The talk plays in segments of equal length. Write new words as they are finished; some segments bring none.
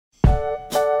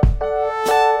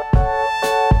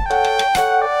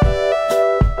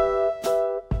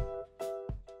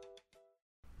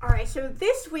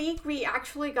this week we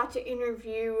actually got to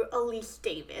interview Alyse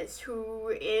Davis, who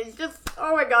is just,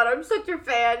 oh my god, I'm such a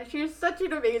fan. She's such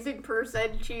an amazing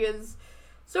person. She is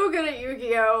so good at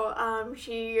Yu-Gi-Oh!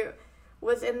 She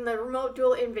was in the Remote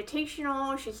Duel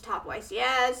Invitational, she's top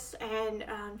YCS, and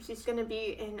she's going to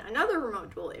be in another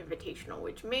Remote Duel Invitational,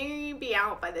 which may be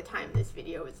out by the time this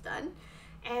video is done.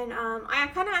 And I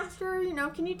kind of asked her,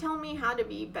 can you tell me how to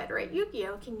be better at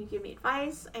Yu-Gi-Oh? Can you give me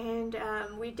advice? And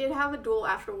we did have a duel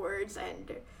afterwards,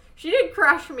 and she did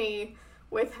crush me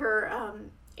with her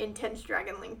intense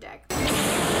Dragon Link deck.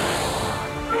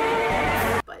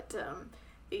 But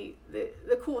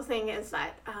the cool thing is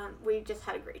that we just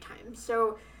had a great time.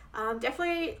 So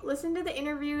definitely listen to the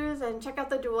interviews and check out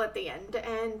the duel at the end.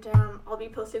 And I'll be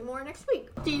posting more next week.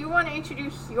 Do you want to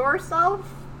introduce yourself?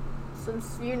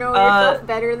 Since you know yourself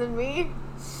better than me.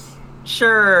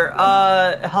 Sure.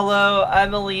 Hello,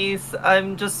 I'm Alyse.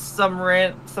 I'm just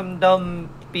some dumb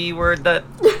B word that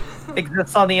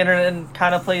exists on the internet and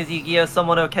kind of plays Yu-Gi-Oh!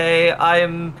 Somewhat okay.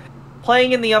 I'm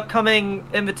playing in the upcoming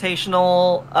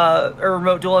Invitational, or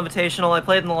Remote Duel Invitational. I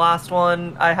played in the last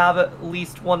one. I have at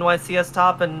least one YCS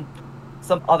top and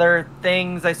some other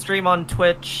things. I stream on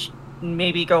Twitch.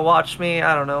 Maybe go watch me.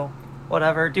 I don't know.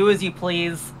 Whatever. Do as you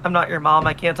please. I'm not your mom.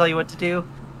 I can't tell you what to do.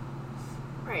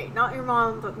 Right. Not your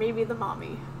mom, but maybe the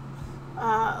mommy.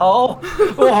 Oh.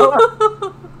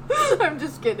 I'm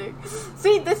just kidding.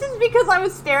 See, this is because I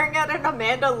was staring at an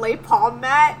Amanda Le Palm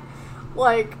mat,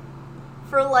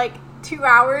 for 2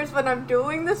 hours when I'm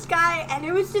dueling this guy, and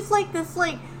it was just this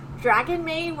dragon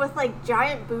maid with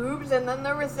giant boobs, and then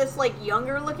there was this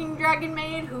younger looking dragon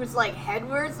maid who's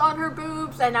headwards on her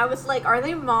boobs, and I was like, are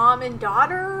they mom and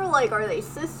daughter? Are they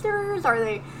sisters? Are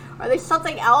they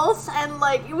something else? And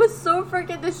it was so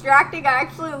freaking distracting. I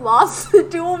actually lost the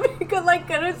duel because I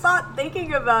couldn't stop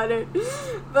thinking about it.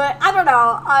 But I don't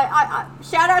know. I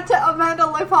shout out to Amanda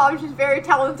Le Palm. She's a very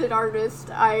talented artist.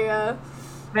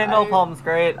 Amanda Le Palm's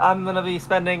great. I'm gonna be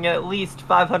spending at least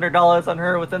 $500 on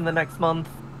her within the next month.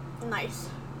 Nice.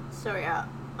 So yeah.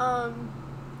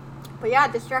 But yeah,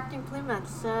 distracting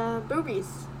playmats, boobies.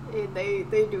 They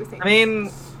do things. I mean,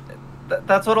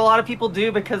 that's what a lot of people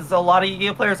do because a lot of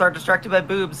Yu-Gi-Oh players are distracted by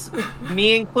boobs.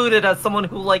 Me included as someone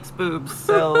who likes boobs,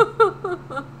 so...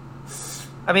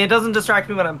 I mean, it doesn't distract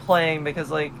me when I'm playing because,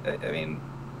 the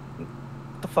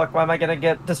fuck, why am I gonna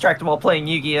get distracted while playing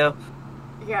Yu-Gi-Oh?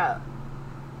 Yeah.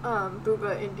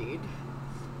 Booba indeed.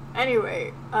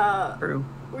 Anyway, True.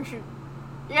 We should...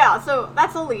 Yeah, so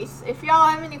that's Alyse. If y'all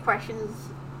have any questions,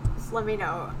 just let me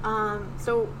know.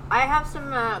 So I have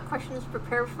some questions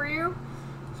prepared for you,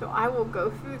 so I will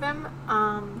go through them.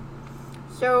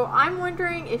 So I'm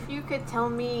wondering if you could tell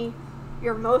me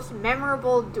your most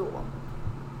memorable duel.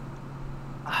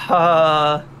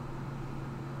 I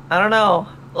don't know.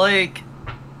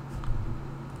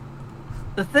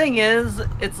 The thing is,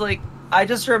 it's I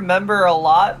just remember a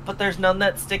lot, but there's none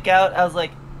that stick out as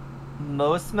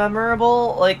most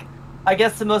memorable. I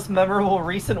guess the most memorable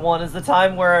recent one is the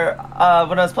time where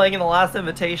when I was playing in the last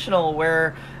Invitational,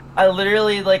 where I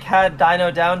literally had Dino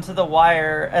down to the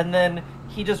wire, and then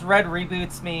he just red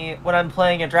reboots me when I'm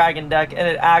playing a dragon deck, and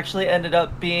it actually ended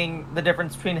up being the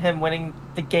difference between him winning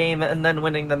the game and then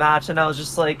winning the match, and I was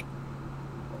just like,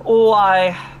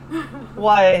 why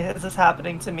is this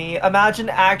happening to me? Imagine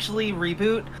actually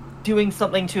reboot doing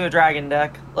something to a dragon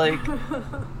deck.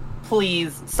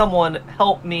 Please, someone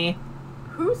help me.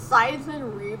 Who sides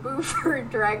in reboot for a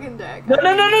dragon deck?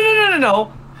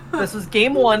 No. This was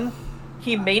game 1.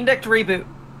 He main decked reboot.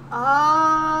 I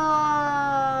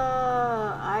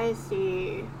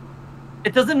see.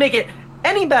 It doesn't make it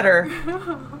any better,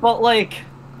 but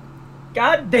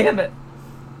god damn it.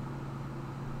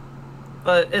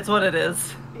 But it's what it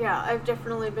is. Yeah, I've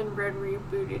definitely been red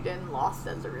rebooted and lost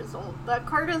as a result. That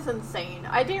card is insane.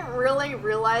 I didn't really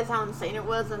realize how insane it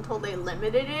was until they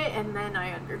limited it, and then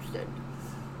I understood.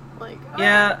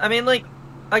 Yeah, I mean,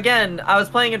 again, I was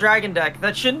playing a dragon deck.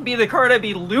 That shouldn't be the card I'd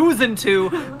be losing to,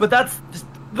 but that's just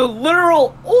the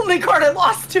literal only card I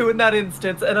lost to in that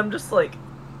instance, and I'm just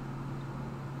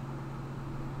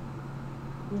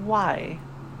why?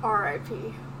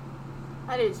 R.I.P.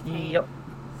 That is pain. Yep.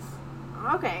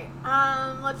 Okay,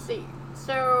 let's see.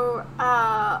 So,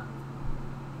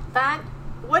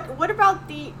 what about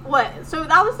so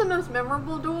that was the most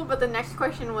memorable duel, but the next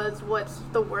question was, what's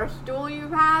the worst duel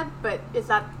you've had? But is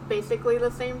that basically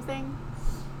the same thing?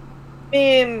 I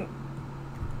mean,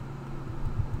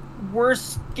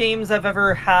 worst games I've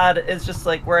ever had is just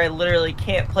where I literally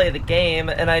can't play the game,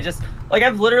 and I just,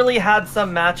 I've literally had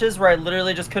some matches where I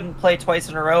literally just couldn't play twice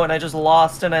in a row, and I just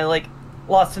lost, and I,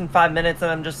 lost in 5 minutes,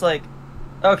 and I'm just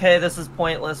okay, this is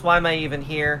pointless. Why am I even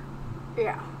here?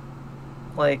 Yeah.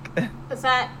 Like, Is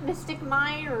that Mystic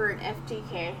Mine or an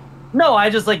FTK? no, I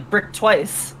just like bricked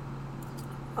twice.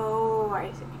 Oh,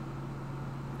 I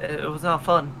see. It was not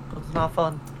fun. It was not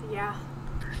fun. Yeah.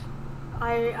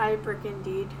 I brick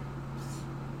indeed.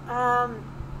 Um,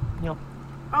 Yep.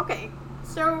 okay.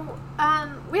 So,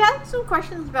 we had some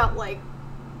questions about, like,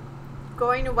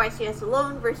 going to YCS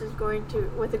alone versus going to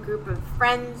with a group of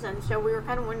friends, and so we were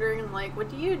kind of wondering, like, what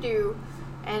do you do,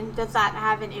 and does that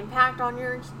have an impact on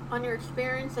your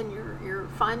experience and your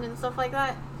fun and stuff like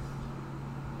that?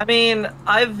 I mean,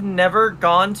 I've never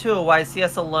gone to a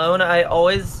YCS alone. I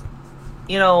always,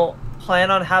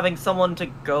 plan on having someone to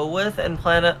go with and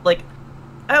plan it. Like,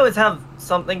 I always have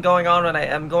something going on when I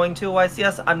am going to a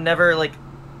YCS. I'm never, like,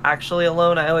 actually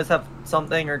alone. I always have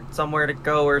something or somewhere to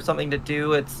go or something to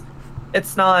do. It's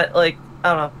not, like, I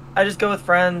don't know. I just go with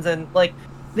friends and, like,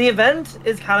 the event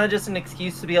is kind of just an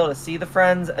excuse to be able to see the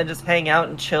friends and just hang out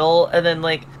and chill. And then,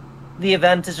 like, the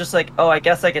event is just like, oh, I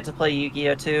guess I get to play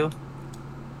Yu-Gi-Oh! Too.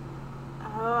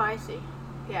 Oh, I see.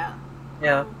 Yeah.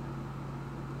 Yeah.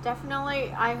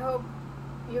 Definitely, I hope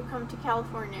you come to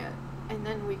California and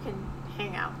then we can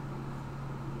hang out.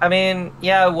 I mean,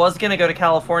 yeah, I was gonna go to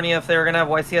California if they were gonna have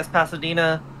YCS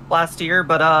Pasadena last year,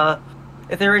 but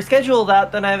if they reschedule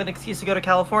that, then I have an excuse to go to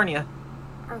California.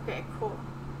 Okay, cool.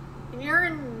 And you're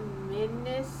in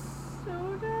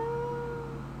Minnesota?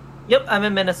 Yep, I'm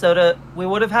in Minnesota. We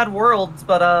would have had Worlds,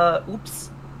 but oops.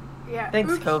 Yeah.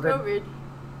 Thanks, Oops, COVID.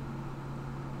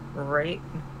 Right.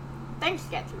 Thanks,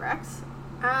 Getrex.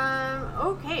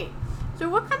 Okay. So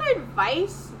what kind of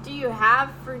advice do you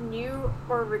have for new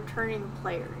or returning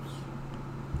players?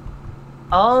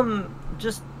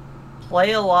 Just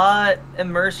play a lot,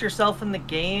 immerse yourself in the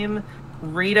game,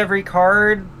 read every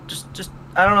card, just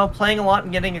I don't know, playing a lot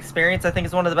and getting experience I think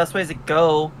is one of the best ways to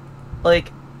go.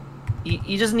 Like,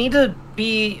 you just need to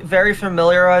be very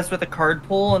familiarized with the card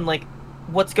pool and, like,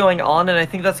 what's going on, and I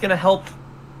think that's gonna help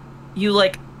you,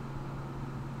 like,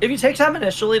 if you take time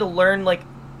initially to learn, like,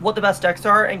 what the best decks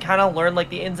are and kind of learn, like,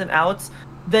 the ins and outs,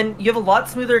 then you have a lot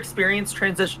smoother experience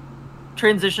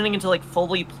transitioning into, like,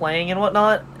 fully playing and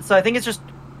whatnot. So I think it's just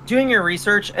doing your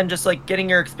research and just, like, getting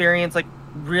your experience, like,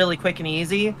 really quick and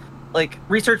easy. Like,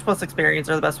 research plus experience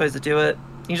are the best ways to do it.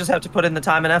 You just have to put in the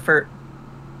time and effort.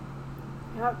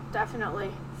 Yep, definitely.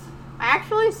 I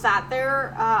actually sat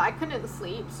there, I couldn't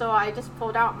sleep, so I just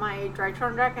pulled out my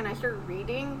Drytron deck and I started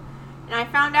reading, and I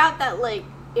found out that, like,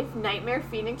 if Nightmare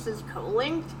Phoenix is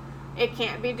co-linked, it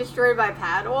can't be destroyed by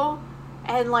paddle,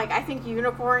 and, like, I think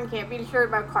Unicorn can't be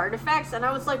destroyed by card effects, and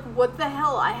I was like, what the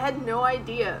hell? I had no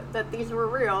idea that these were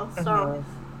real. So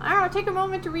I don't know, take a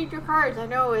moment to read your cards. I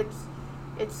know it's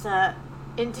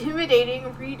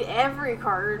intimidating, read every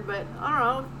card, but I don't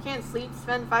know, if you can't sleep,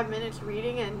 spend 5 minutes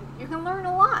reading and you can learn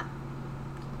a lot.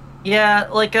 Yeah,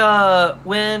 like,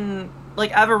 when,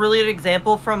 like, I have a really good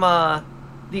example from,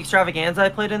 the extravaganza I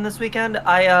played in this weekend.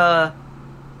 I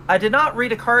did not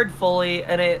read a card fully,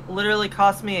 and it literally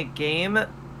cost me a game,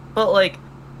 but, like,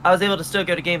 I was able to still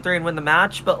go to game 3 and win the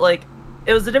match, but, like,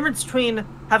 it was the difference between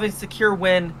having a secure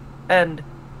win and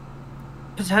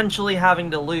potentially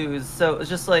having to lose, so it was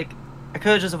just, like, I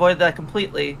could have just avoided that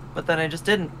completely, but then I just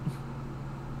didn't.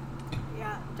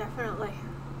 Yeah, definitely.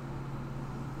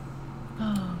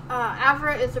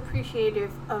 Avra is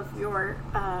appreciative of your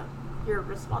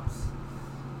response.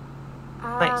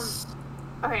 Nice.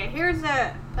 Okay, here's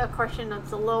a question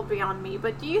that's a little beyond me,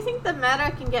 but do you think the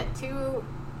meta can get too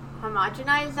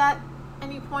homogenized at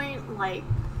any point? Like,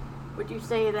 would you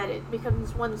say that it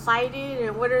becomes one-sided,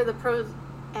 and what are the pros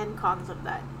and cons of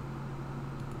that?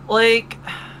 Like,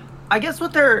 I guess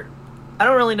I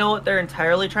don't really know what they're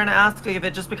entirely trying to ask. Like, if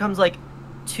it just becomes, like,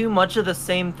 too much of the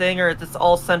same thing, or if it's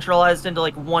all centralized into,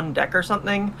 like, one deck or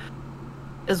something,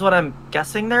 is what I'm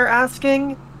guessing they're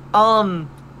asking.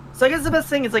 So I guess the best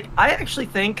thing is, like, I actually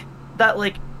think that,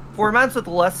 like, formats with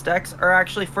less decks are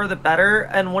actually for the better,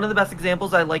 and one of the best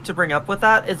examples I like to bring up with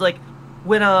that is, like,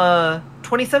 when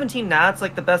 2017 Nats,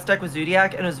 like, the best deck was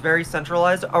Zodiac, and it was very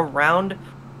centralized around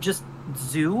just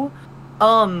Zoo.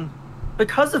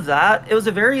 Because of that, it was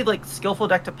a very, like, skillful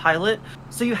deck to pilot,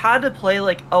 so you had to play,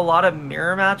 like, a lot of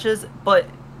mirror matches, but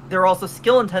there were also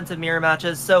skill-intensive mirror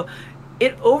matches, so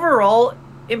it overall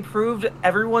improved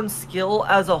everyone's skill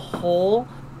as a whole,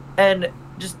 and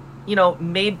just,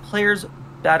 made players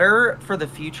better for the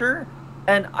future,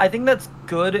 and I think that's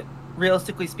good,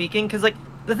 realistically speaking, because, like,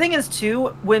 the thing is, too,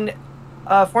 when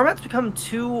formats become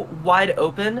too wide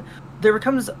open, there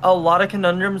becomes a lot of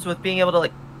conundrums with being able to,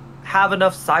 like, have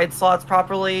enough side slots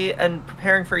properly and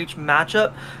preparing for each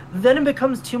matchup. Then it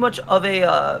becomes too much of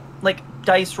a like,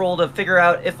 dice roll to figure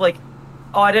out if, like,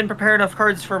 oh, I didn't prepare enough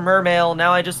cards for Mermail,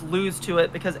 now I just lose to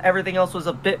it because everything else was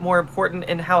a bit more important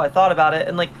in how I thought about it.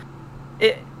 And like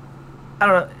it I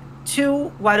don't know,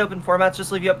 too wide open formats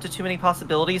just leave you up to too many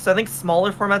possibilities. So I think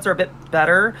smaller formats are a bit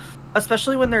better,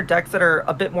 especially when they're decks that are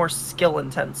a bit more skill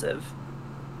intensive.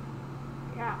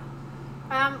 Yeah.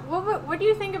 What do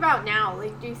you think about now?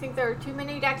 Like, do you think there are too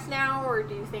many decks now, or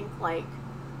do you think like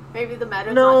maybe the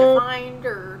meta's not defined,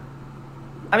 or?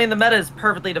 I mean, the meta is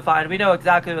perfectly defined. We know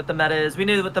exactly what the meta is. We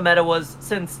knew what the meta was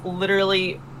since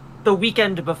literally the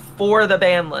weekend before the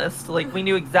ban list. Like, we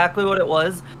knew exactly what it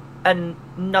was, and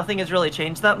nothing has really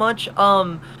changed that much.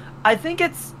 I think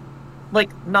it's like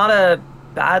not a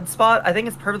bad spot. I think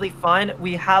it's perfectly fine.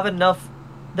 We have enough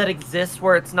that exists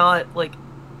where it's not like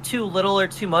too little or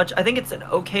too much. I think it's an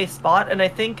okay spot, and I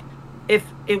think if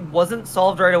it wasn't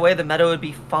solved right away, the meta would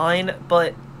be fine.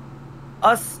 But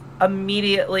us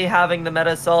immediately having the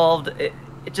meta solved, it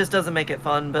just doesn't make it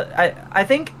fun. But I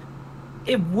think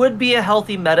it would be a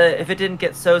healthy meta if it didn't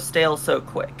get so stale so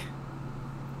quick.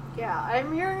 Yeah,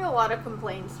 I'm hearing a lot of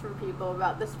complaints from people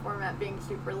about this format being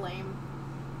super lame.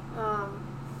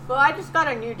 Well, I just got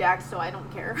a new deck, so I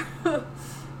don't care.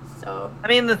 So. I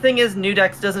mean, the thing is, new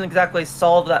decks doesn't exactly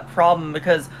solve that problem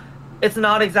because it's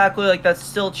not exactly like that's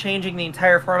still changing the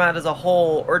entire format as a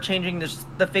whole or changing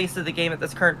the face of the game at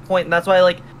this current point. And that's why,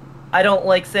 like, I don't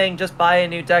like saying just buy a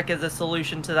new deck as a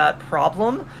solution to that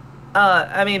problem.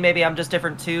 I mean, maybe I'm just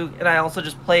different too, and I also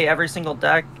just play every single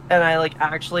deck, and I like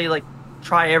actually like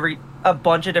try a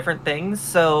bunch of different things.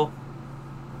 So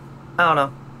I don't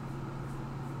know.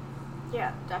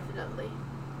 Yeah, definitely.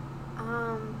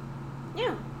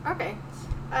 Yeah. Okay.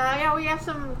 Yeah, we have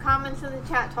some comments in the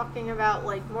chat talking about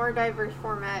like more diverse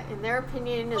format. In their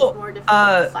opinion, is more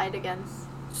difficult to fight against.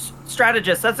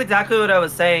 Strategists. That's exactly what I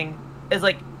was saying. Is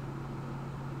like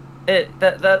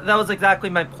that was exactly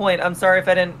my point. I'm sorry if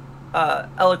I didn't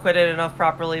eloquate it enough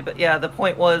properly, but yeah, the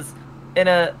point was in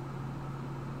a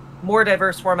more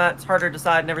diverse format, it's harder to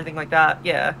decide and everything like that.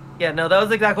 Yeah, no, that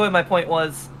was exactly what my point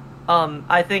was.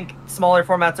 I think smaller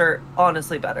formats are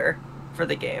honestly better for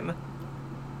the game.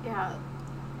 Yeah.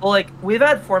 Well, like, we've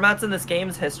had formats in this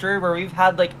game's history where we've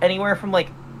had, like, anywhere from, like,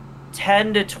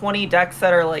 10 to 20 decks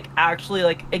that are, like, actually,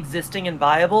 like, existing and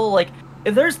viable. Like,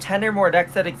 if there's 10 or more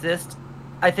decks that exist,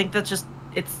 I think that's just,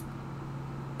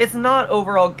 it's not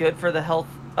overall good for the health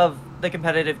of the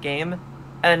competitive game.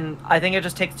 And I think it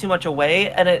just takes too much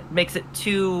away, and it makes it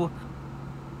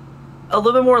a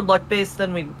little bit more luck-based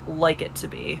than we'd like it to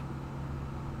be.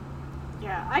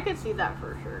 Yeah, I could see that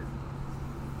for sure.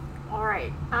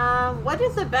 Alright, what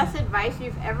is the best advice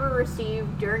you've ever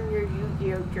received during your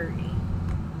Yu-Gi-Oh journey?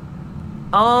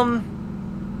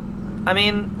 I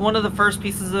mean, one of the first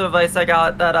pieces of advice I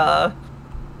got that,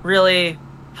 really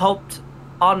helped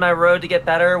on my road to get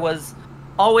better was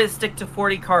always stick to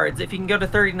 40 cards. If you can go to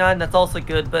 39, that's also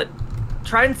good, but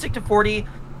try and stick to 40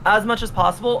 as much as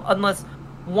possible, unless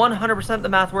 100% of the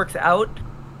math works out,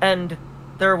 and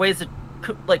there are ways to,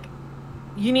 like,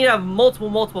 you need to have multiple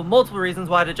reasons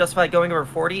why to justify going over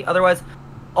 40. Otherwise,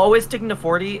 always sticking to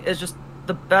 40 is just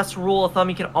the best rule of thumb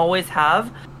you can always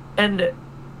have. And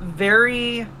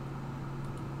very,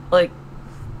 like,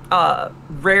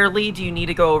 rarely do you need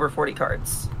to go over 40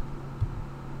 cards.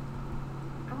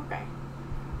 Okay.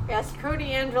 Yes,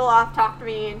 Cody Angeloff talked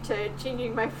me into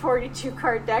changing my 42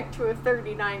 card deck to a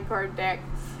 39 card deck.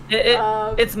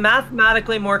 It's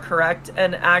mathematically more correct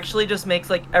and actually just makes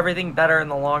like everything better in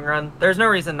the long run. There's no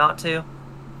reason not to.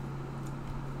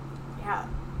 Yeah.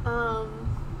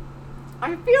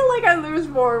 I feel like I lose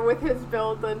more with his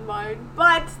build than mine,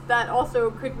 but that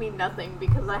also could mean nothing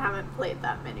because I haven't played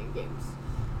that many games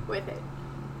with it.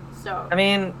 So. I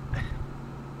mean,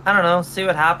 I don't know. See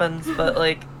what happens, but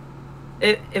like,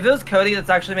 if it was Cody that's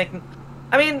actually making,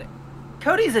 I mean.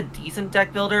 Cody's a decent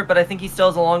deck builder, but I think he still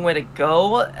has a long way to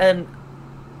go, and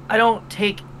I don't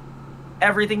take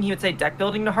everything he would say deck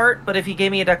building to heart, but if he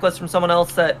gave me a deck list from someone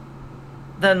else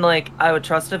then, like, I would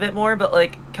trust a bit more, but,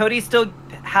 like, Cody still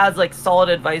has, like, solid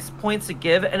advice points to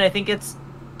give, and I think it's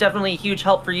definitely a huge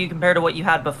help for you compared to what you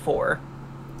had before.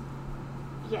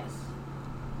 Yes.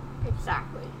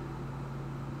 Exactly.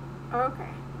 Okay.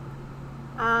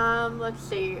 Let's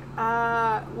see.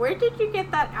 Where did you get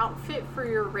that outfit for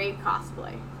your Ray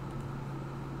cosplay?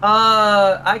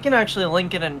 I can actually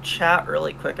link it in chat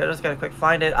really quick. I just gotta quick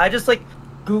find it. I just, like,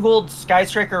 Googled Sky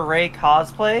Striker Ray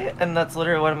cosplay, and that's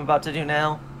literally what I'm about to do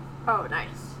now. Oh,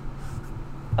 nice.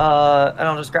 And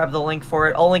I'll just grab the link for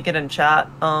it. I'll link it in chat.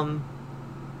 Yeah,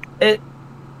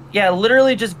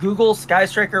 literally just Google Sky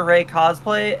Striker Ray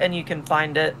cosplay, and you can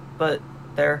find it, but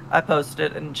there, I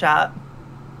posted it in chat.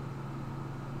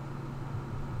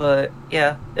 But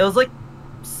yeah, it was like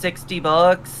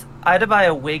 $60. I had to buy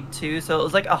a wig too, so it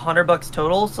was like $100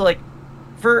 total. So like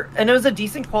and it was a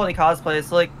decent quality cosplay,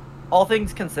 so like all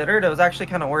things considered, it was actually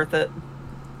kind of worth it.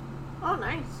 Oh,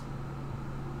 nice.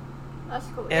 That's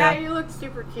cool. Yeah. Yeah, you look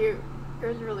super cute. It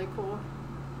was really cool.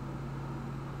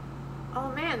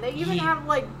 Oh man, they even have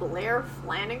like Blair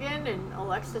Flanagan and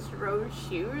Alexis Rose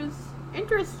shoes.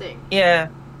 Interesting. Yeah.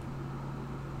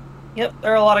 Yep,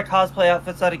 there are a lot of cosplay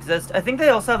outfits that exist. I think they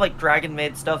also have like Dragon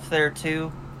Maid stuff there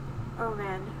too. Oh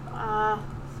man,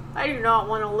 I do not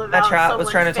want to live That out chat someone's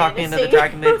was trying to talk me into the fantasy.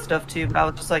 Dragon Maid stuff too, but I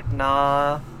was just like,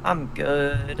 nah, I'm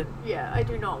good. Yeah, I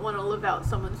do not want to live out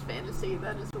someone's fantasy.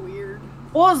 That is weird.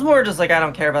 Well, it's more just like I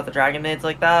don't care about the Dragon Maids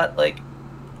like that. Like,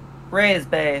 Rey is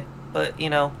bae, but you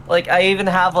know, like I even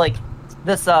have like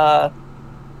this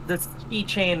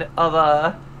keychain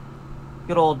of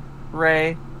good old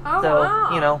Rey. Oh So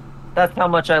wow. you know, that's how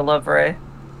much I love Rey.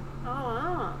 Oh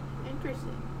wow,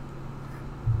 interesting.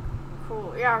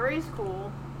 Cool. Yeah, Ray's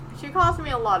cool. She caused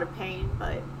me a lot of pain,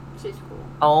 but she's cool.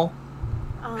 Oh.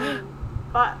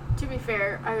 But to be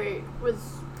fair, I was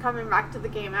coming back to the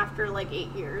game after like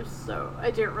 8 years, so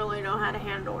I didn't really know how to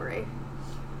handle Ray.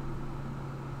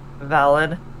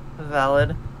 Valid.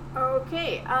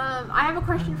 Okay, I have a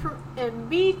question from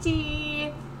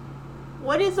MBT.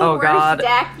 What is the Oh, worst God.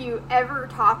 deck you ever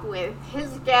top with? His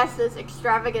guess is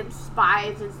Extravagant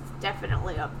Spies is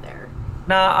definitely up there.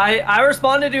 Nah, I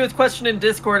responded to his question in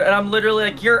Discord, and I'm literally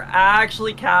like, you're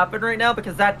actually capping right now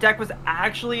because that deck was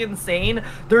actually insane.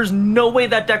 There's no way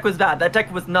that deck was bad. That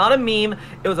deck was not a meme.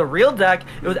 It was a real deck.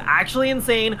 It was actually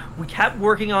insane. We kept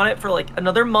working on it for like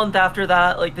another month after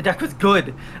that. Like, the deck was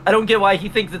good. I don't get why he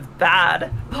thinks it's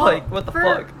bad. Well, Like, what the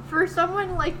fuck? For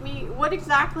someone like me, what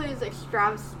exactly is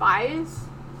Extrav Spies?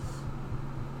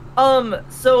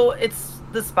 So it's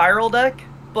the Spiral deck,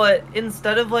 but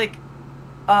instead of like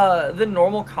the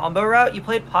normal combo route, you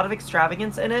played Pot of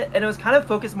Extravagance in it, and it was kind of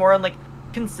focused more on like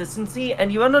consistency,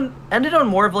 and you ended on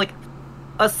more of like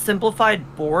a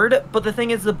simplified board. But the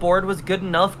thing is, the board was good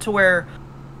enough to where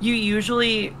you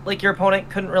usually, like, your opponent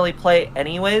couldn't really play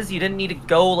anyways. You didn't need to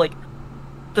go like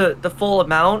the full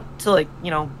amount to, like,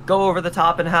 you know, go over the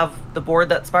top and have the board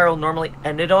that Spiral normally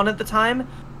ended on at the time,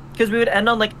 because we would end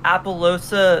on like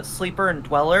Apollosa, Sleeper, and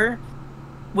Dweller,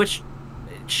 which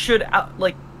should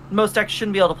like most decks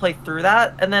shouldn't be able to play through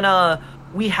that. And then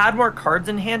we had more cards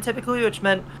in hand typically, which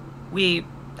meant we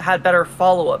had better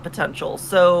follow-up potential.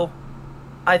 So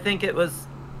I think it was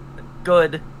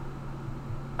good.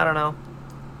 I don't know.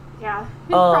 Yeah, he's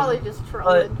probably just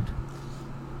trolling.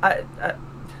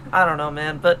 I don't know,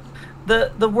 man. But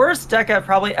the worst deck I've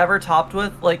probably ever topped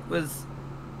with, like, was,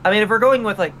 I mean, if we're going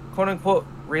with like quote unquote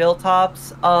real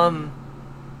tops, I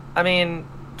mean,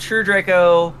 True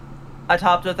Draco I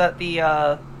topped with at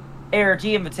the ARG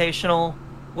Invitational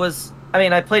was, I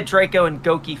mean, I played Draco in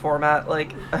Goki format.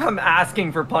 Like, I'm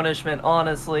asking for punishment,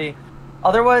 honestly.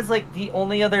 Otherwise, like, the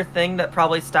only other thing that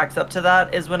probably stacks up to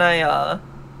that is when I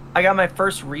got my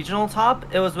first regional top.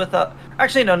 It was with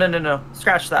actually, no.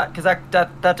 Scratch that, because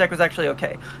that deck was actually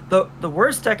okay. The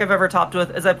worst deck I've ever topped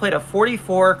with is I played a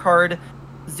 44 card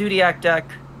Zodiac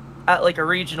deck at, like, a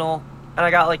regional, and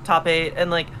I got, like, top 8, and,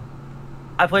 like,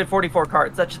 I played 44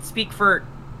 cards. That should speak for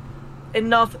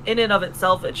enough in and of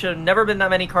itself. It should have never been that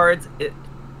many cards. It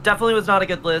definitely was not a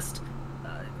good list.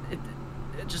 It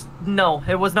just, no,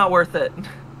 it was not worth it.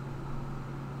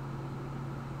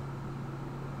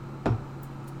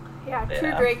 Yeah,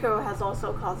 True Draco has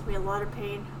also caused me a lot of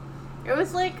pain. It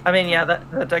was like, I mean, yeah,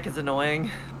 that deck is annoying.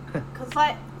 because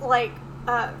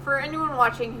for anyone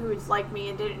watching who's like me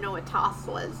and didn't know what Toss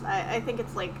was, I think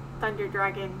it's like Thunder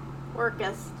Dragon,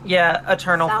 Orcus. Yeah,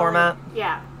 Eternal Salad. format.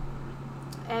 Yeah.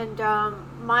 And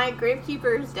my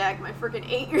Gravekeeper's deck, my freaking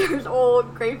 8 years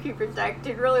old Gravekeeper's deck,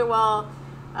 did really well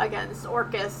against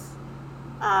Orcus,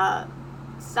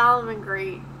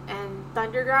 Salamangreat, and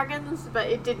Thunder Dragons, but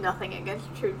it did nothing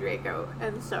against True Draco,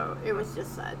 and so it was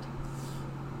just sad.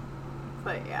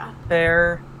 But yeah.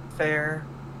 Fair.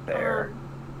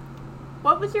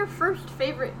 What was your first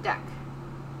favorite deck?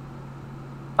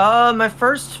 My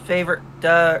first favorite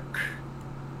deck,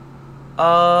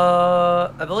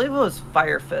 I believe it was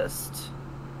Fire Fist.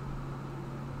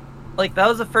 Like, that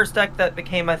was the first deck that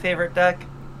became my favorite deck,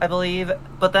 I believe.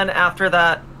 But then after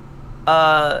that,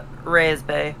 Reyes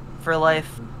Bay for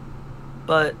life.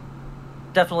 But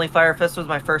definitely Fire Fist was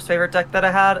my first favorite deck that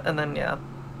I had, and then, yeah.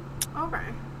 Okay.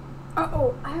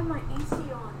 Uh-oh, I have my AC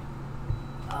on.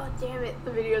 Oh, damn it.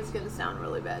 The video's gonna sound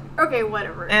really bad. Okay,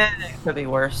 whatever. It could be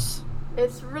worse.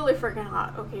 It's really freaking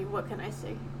hot. Okay, what can I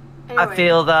say? Anyway. I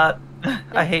feel that.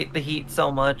 I hate the heat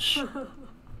so much.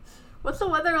 What's the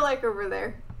weather like over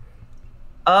there?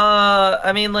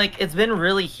 I mean, like, it's been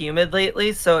really humid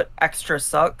lately, so it extra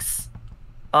sucks.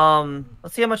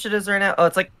 Let's see how much it is right now. Oh,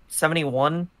 it's like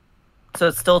 71, so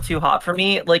it's still too hot for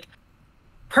me. Like,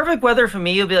 perfect weather for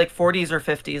me would be like 40s or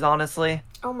 50s, honestly.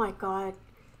 Oh my god.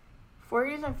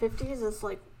 40s and 50s is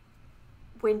like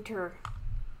winter.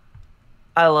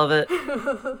 I love it.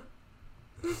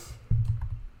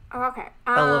 Okay.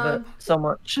 I love it so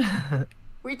much.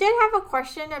 We did have a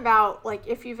question about like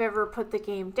if you've ever put the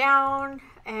game down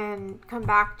and come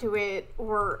back to it,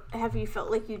 or have you felt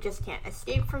like you just can't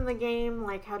escape from the game?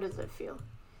 Like, how does it feel?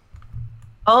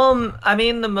 I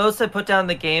mean, the most I put down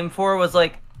the game for was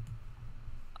like,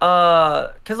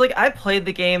 'cause like I played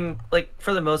the game like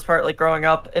for the most part like growing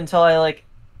up until I like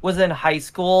was in high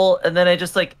school, and then I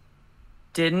just like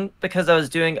didn't because I was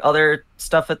doing other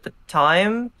stuff at the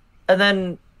time. And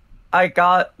then I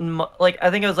got like I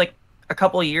think it was like a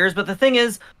couple years, but the thing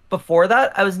is before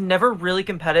that I was never really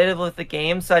competitive with the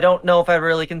game, so I don't know if I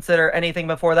really consider anything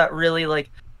before that really like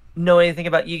know anything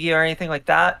about Yu-Gi-Oh or anything like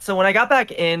that. So when I got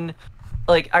back in,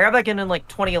 like I got back in like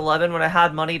 2011 when I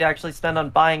had money to actually spend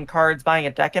on buying cards, buying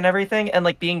a deck and everything, and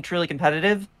like being truly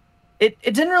competitive, it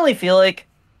didn't really feel like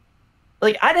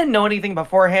I didn't know anything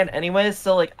beforehand anyways,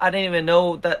 so like I didn't even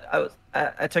know that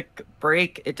I took a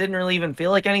break. It didn't really even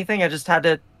feel like anything. I just had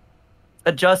to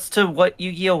adjust to what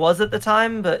Yu-Gi-Oh was at the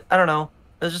time, but I don't know.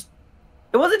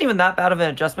 It wasn't even that bad of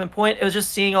an adjustment point. It was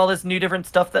just seeing all this new different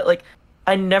stuff that like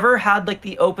I never had like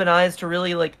the open eyes to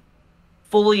really like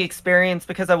fully experience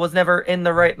because I was never in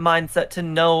the right mindset to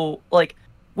know like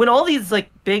when all these like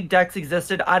big decks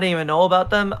existed, I didn't even know about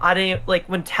them. I didn't like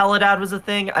when Teledad was a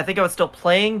thing, I think I was still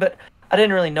playing, but I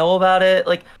didn't really know about it.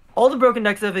 Like all the broken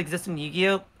decks that have existed in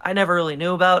Yu-Gi-Oh, I never really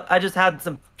knew about. I just had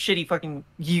some shitty fucking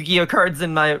Yu-Gi-Oh cards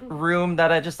in my room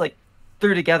that I just like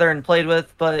threw together and played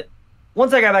with. But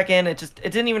once I got back in, it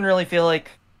didn't even really feel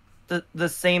like the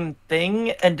same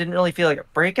thing and didn't really feel like a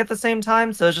break at the same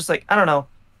time. So it's just like I don't know.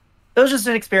 It was just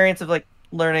an experience of like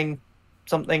learning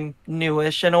something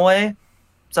newish in a way.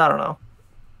 So I don't know.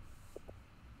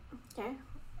 Okay.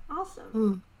 Awesome.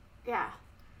 Hmm. Yeah.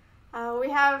 We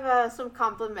have some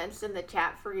compliments in the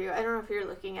chat for you. I don't know if you're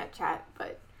looking at chat,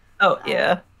 but Oh uh,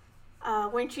 yeah.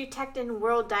 when she teched in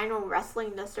World Dino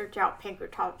Wrestling to search out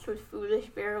Pinkertops with foolish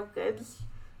barrel goods,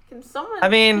 I can you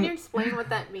mean, explain what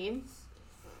that means?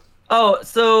 oh,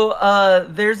 so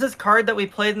there's this card that we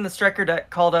played in the Striker deck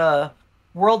called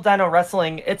World Dino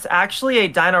Wrestling. It's actually a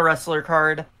Dino Wrestler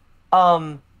card.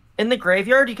 Um, in the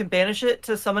graveyard, you can banish it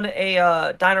to summon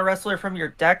a Dino Wrestler from your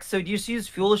deck. So you just use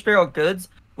Foolish Barrel Goods,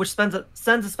 which sends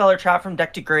a spell or trap from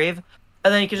deck to grave,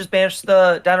 and then you can just banish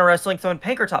the Dino Wrestling summon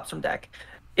Pankratops from deck.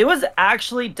 It was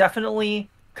actually definitely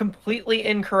completely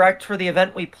incorrect for the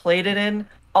event we played it in.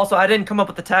 Also, I didn't come up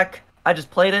with the tech. I just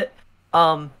played it.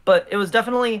 But it was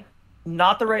definitely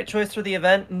not the right choice for the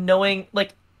event, knowing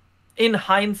like in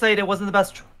hindsight it wasn't the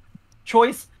best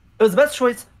choice. It was the best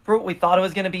choice for what we thought it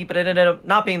was going to be, but it ended up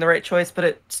not being the right choice, but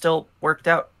it still worked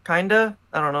out kinda.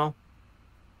 I don't know.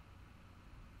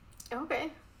 Okay.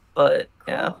 But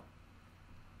Cool. yeah.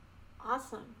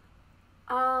 Awesome.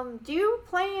 Do you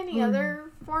play any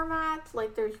other formats?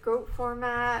 Like there's GOAT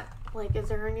format. Like is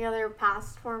there any other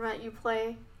past format you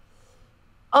play?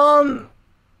 Um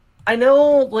I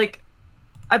know like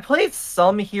I played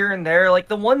some here and there. Like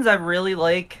the ones I really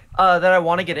like that I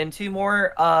want to get into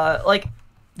more like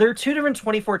there are two different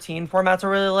 2014 formats I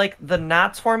really like, the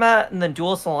Nats format and the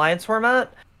Duelist Alliance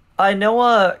format. I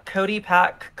know Cody,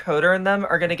 Pack, Coder and them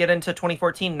are gonna get into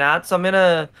 2014 Nats, so I'm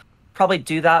gonna probably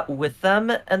do that with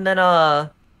them. And then I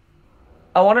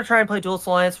want to try and play Duelist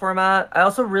Alliance format. I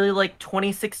also really like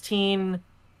 2016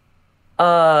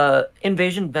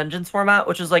 Invasion Vengeance format,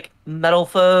 which is like Metal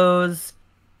Foes,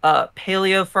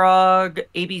 Paleo Frog,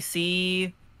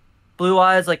 ABC, Blue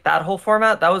Eyes, like that whole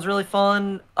format. That was really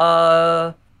fun.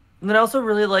 And then I also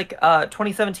really like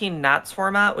 2017 Nats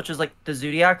format, which is like the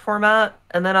Zodiac format.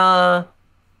 And then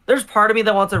there's part of me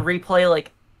that wants to replay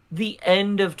like the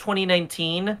end of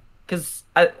 2019 because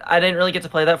I didn't really get to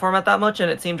play that format that much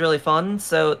and it seemed really fun.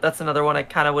 So that's another one I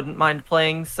kind of wouldn't mind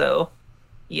playing. So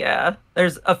yeah,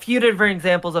 there's a few different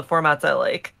examples of formats I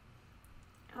like.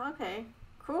 Okay.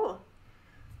 Cool.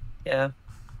 Yeah.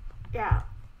 Yeah.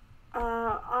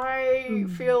 I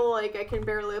feel like I can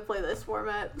barely play this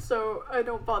format, so I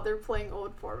don't bother playing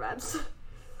old formats.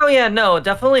 Oh yeah, no,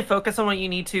 definitely focus on what you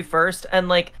need to first. And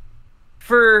like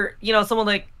for, someone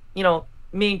like,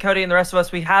 me and Cody and the rest of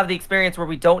us, we have the experience where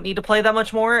we don't need to play that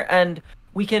much more and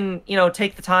we can,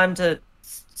 take the time to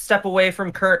step away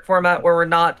from current format where we're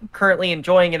not currently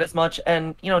enjoying it as much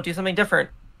and, do something different.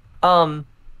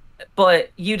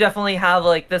 But you definitely have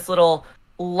like this little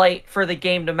light for the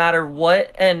game no matter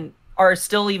what, and are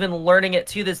still even learning it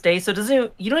to this day. So it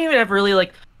doesn't you don't even have really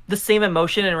like the same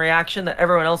emotion and reaction that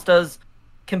everyone else does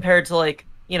compared to like,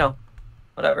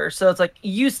 whatever. So it's like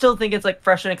you still think it's like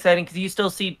fresh and exciting because you still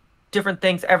see different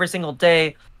things every single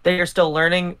day that you're still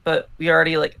learning, but we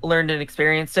already like learned and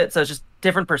experienced it, so it's just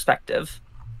different perspective.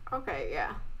 Okay,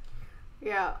 yeah.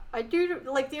 Yeah, I do,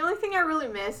 like, the only thing I really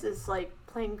miss is, like,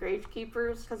 playing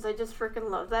Gravekeepers, because I just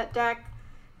freaking love that deck.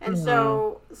 And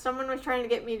so, someone was trying to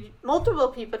get me, multiple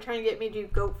people trying to get me to do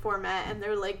GOAT format, and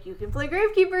they're like, you can play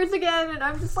Gravekeepers again, and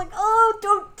I'm just like, oh,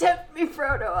 don't tempt me,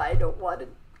 Frodo, I don't want to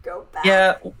go back.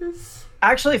 Yeah,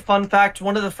 actually, fun fact,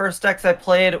 one of the first decks I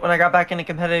played when I got back into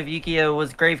competitive Yugioh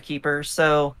was Gravekeeper,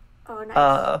 so, Oh,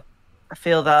 nice. I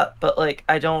feel that, but, like,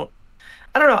 I don't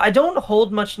know, I don't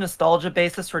hold much nostalgia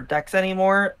basis for decks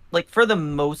anymore, like, for the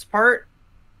most part,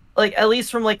 like, at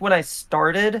least from, like, when I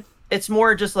started, it's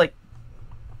more just, like,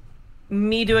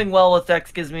 me doing well with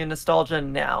decks gives me a nostalgia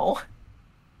now.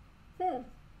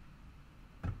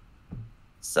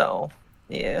 So,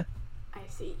 yeah. I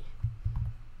see.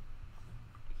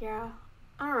 Yeah.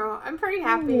 I don't know. I'm pretty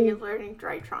happy learning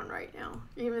Drytron right now,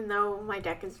 even though my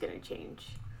deck is going to change.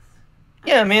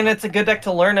 Yeah, I mean, it's a good deck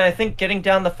to learn, and I think getting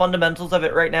down the fundamentals of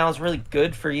it right now is really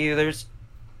good for you. There's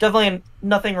definitely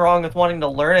nothing wrong with wanting to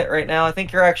learn it right now. I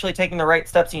think you're actually taking the right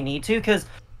steps you need to, because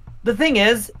the thing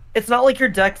is, it's not like your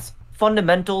deck's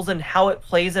fundamentals and how it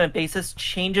plays in a basis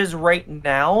changes right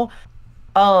now.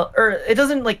 Or it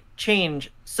doesn't, like,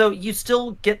 change. So you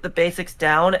still get the basics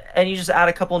down, and you just add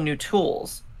a couple new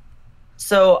tools.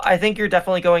 So I think you're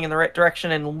definitely going in the right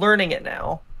direction and learning it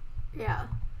now. Yeah.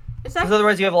 Because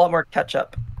otherwise you have a lot more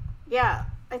catch-up. Yeah,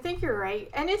 I think you're right.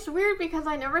 And it's weird because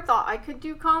I never thought I could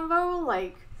do combo.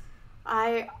 Like,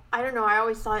 I don't know, I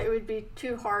always thought it would be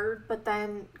too hard, but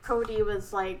then Cody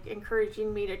was, like,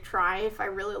 encouraging me to try. If I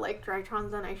really like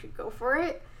Drytrons, then I should go for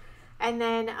it. And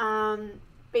then,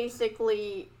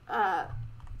 basically,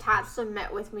 Tatsu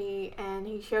met with me, and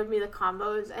he showed me the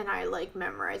combos, and I, like,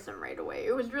 memorized them right away.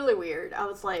 It was really weird. I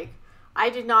was like, I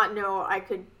did not know I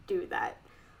could do that.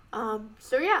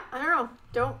 So yeah, I don't know.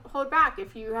 Don't hold back.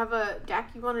 If you have a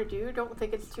deck you want to do, don't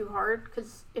think it's too hard,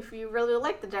 because if you really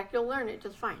like the deck, you'll learn it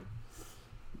just fine.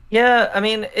 Yeah, I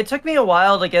mean, it took me a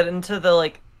while to get into the,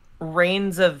 like,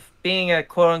 reins of being a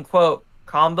quote-unquote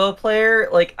combo player.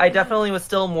 Like, I definitely was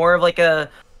still more of, like, a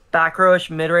back rowish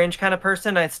mid-range kind of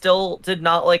person. I still did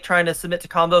not like trying to submit to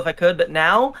combo if I could, but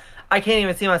now I can't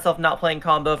even see myself not playing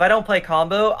combo. If I don't play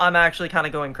combo, I'm actually kind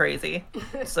of going crazy.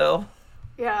 So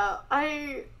yeah,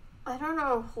 I don't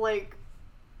know, like,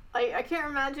 I can't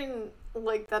imagine,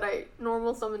 like, that I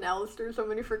normal summon Alistair so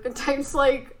many freaking times.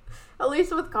 Like, at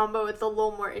least with combo, it's a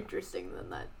little more interesting than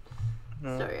that.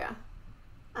 So yeah.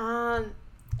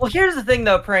 Well, here's the thing,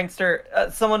 though,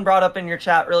 Prankster. Someone brought up in your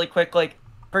chat really quick, like,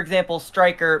 for example,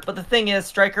 Striker. But the thing is,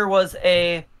 Striker was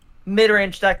a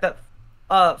mid-range deck that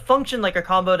functioned like a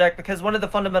combo deck, because one of the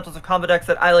fundamentals of combo decks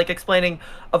that I like explaining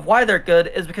of why they're good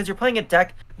is because you're playing a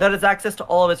deck that has access to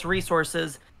all of its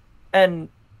resources and,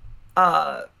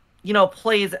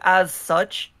 plays as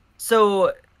such.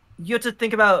 So you have to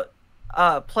think about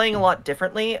playing a lot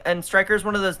differently, and Striker is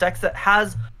one of those decks that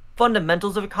has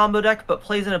fundamentals of a combo deck, but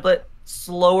plays in a bit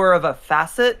slower of a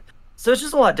facet. So it's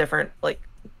just a lot different, like,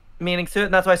 meanings to it,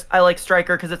 and that's why I like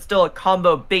Striker, because it's still a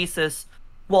combo basis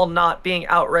while not being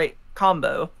outright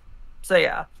combo. So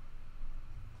yeah.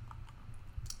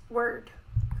 Word.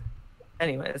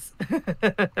 Anyways.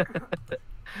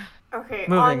 Okay.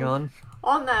 Moving on.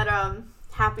 On that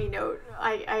happy note,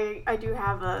 I do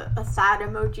have a sad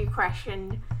emoji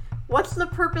question. What's the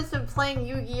purpose of playing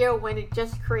Yu-Gi-Oh when it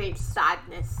just creates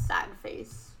sadness, sad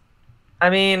face? I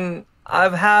mean,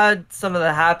 I've had some of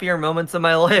the happier moments of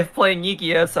my life playing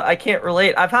Yu-Gi-Oh, so I can't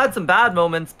relate. I've had some bad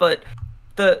moments, but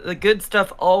the good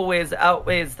stuff always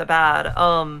outweighs the bad.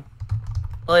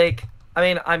 Like, I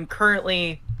mean, I'm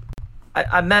currently...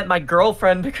 I met my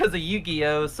girlfriend because of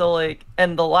Yu-Gi-Oh, so, like,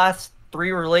 and the last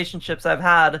 3 relationships I've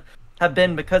had have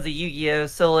been because of Yu-Gi-Oh,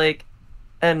 so, like,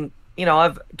 and,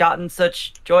 I've gotten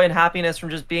such joy and happiness from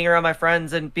just being around my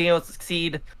friends and being able to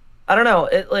succeed. I don't know,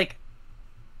 it, like,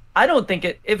 I don't think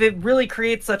if it really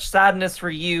creates such sadness for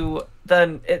you,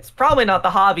 then it's probably not the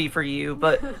hobby for you,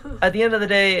 but at the end of the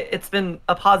day, it's been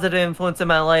a positive influence in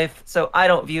my life, so I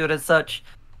don't view it as such.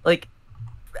 Like,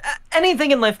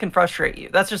 anything in life can frustrate you.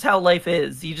 That's just how life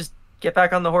is. You just get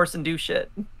back on the horse and do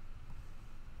shit.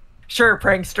 Sure,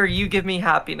 Prankster, you give me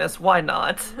happiness. Why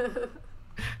not?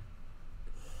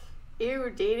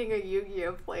 Ew, dating a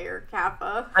Yu-Gi-Oh player,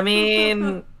 Kappa. I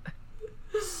mean,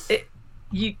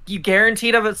 you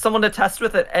guaranteed of someone to test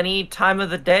with at any time of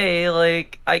the day.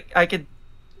 Like, I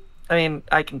I mean,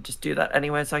 I can just do that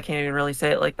anyway, so I can't even really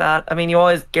say it like that. I mean, you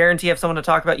always guarantee you have someone to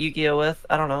talk about Yugioh with.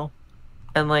 I don't know.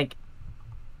 And like,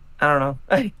 I don't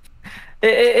know.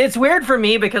 It's weird for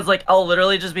me because like I'll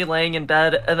literally just be laying in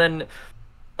bed and then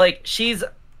like she's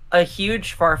a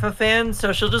huge Farfa fan,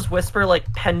 so she'll just whisper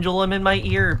like pendulum in my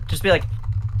ear, just be like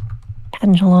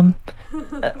pendulum,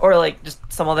 or like just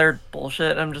some other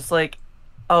bullshit. I'm just like,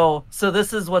 oh, so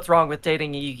this is what's wrong with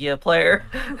dating a Yu-Gi-Oh player.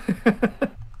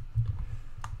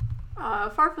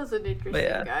 Farfa's an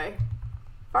interesting guy.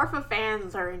 Farfa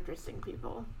fans are interesting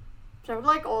people. They're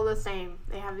like all the same.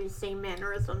 They have these same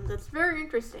mannerisms. It's very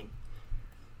interesting.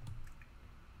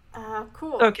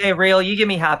 Cool. Okay, Real, you give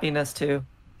me happiness too.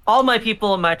 All my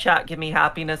people in my chat give me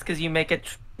happiness because you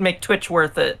make Twitch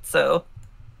worth it. So.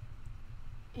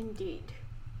 Indeed.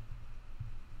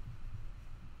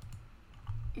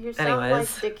 You sound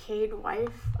like decayed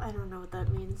wife. I don't know what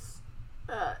that means.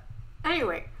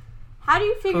 Anyway, how do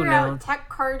you figure out tech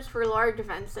cards for large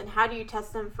events, and how do you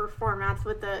test them for formats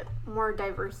with a more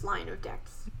diverse line of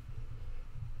decks?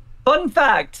 Fun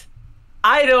fact.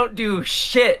 I don't do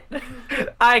shit.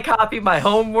 I copy my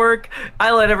homework.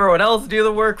 I let everyone else do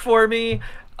the work for me.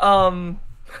 I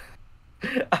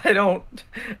don't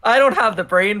have the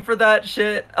brain for that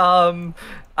shit. I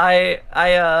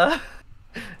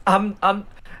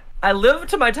live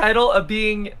to my title of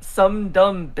being some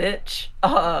dumb bitch.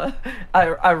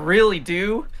 I really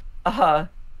do.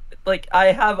 Like I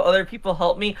have other people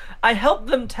help me. I help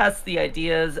them test the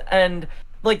ideas, and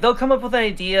like they'll come up with an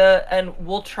idea and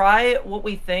we'll try what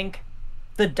we think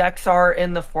the decks are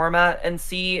in the format and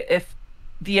see if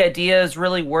the idea is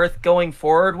really worth going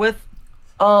forward with.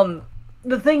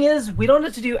 The thing is, we don't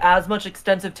have to do as much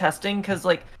extensive testing because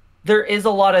like there is a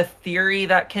lot of theory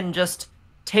that can just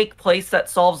take place that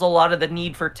solves a lot of the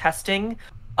need for testing.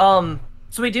 So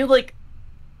we do like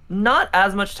not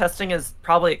as much testing as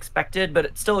probably expected, but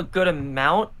it's still a good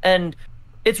amount, and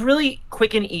it's really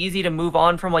quick and easy to move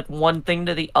on from like one thing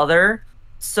to the other.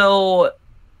 So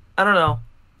I don't know.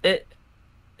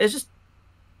 It's just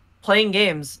playing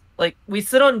games. Like we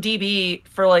sit on DB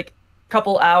for like a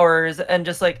couple hours and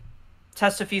just like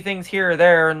test a few things here or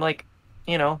there and like,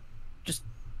 you know, just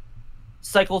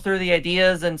cycle through the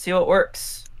ideas and see what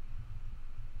works.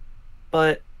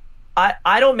 But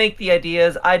I don't make the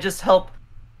ideas. I just help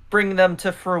bring them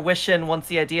to fruition once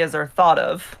the ideas are thought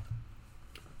of.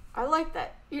 I like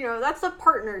that. You know, that's a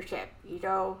partnership, you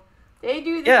know. They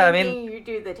do the thinking, you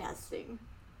do the testing.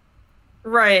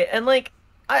 Right, and like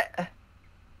I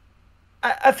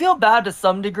feel bad to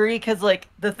some degree because like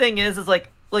the thing is like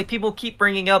people keep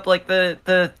bringing up like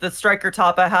the striker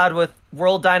top I had with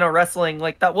World Dino Wrestling.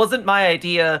 Like that wasn't my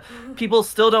idea. People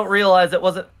still don't realize it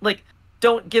wasn't like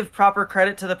don't give proper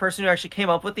credit to the person who actually came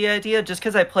up with the idea. Just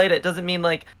because I played it doesn't mean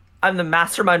like I'm the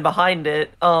mastermind behind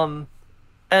it. And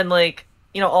like,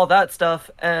 you know, all that stuff,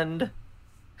 and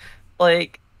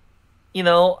like, you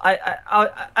know,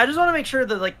 I just want to make sure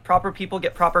that like proper people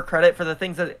get proper credit for the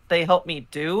things that they help me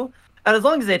do, and as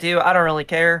long as they do, I don't really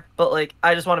care. But like,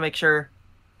 I just want to make sure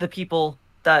the people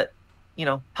that, you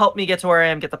know, help me get to where I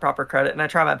am get the proper credit, and I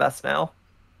try my best now.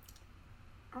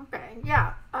 Okay,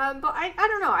 yeah, but I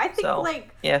don't know. I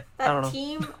think that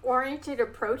team-oriented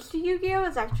approach to Yu-Gi-Oh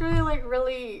is actually like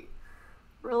really,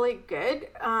 really good.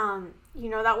 You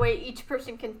know, that way each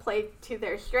person can play to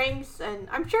their strengths, and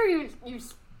I'm sure you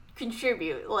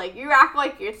contribute. Like, you act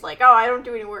like it's like, oh, I don't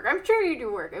do any work. I'm sure you do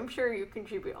work. I'm sure you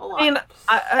contribute a lot. I mean,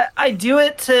 I do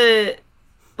it to,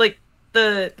 like,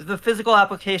 the physical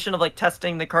application of, like,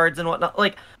 testing the cards and whatnot.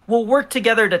 Like, we'll work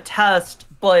together to test,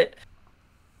 but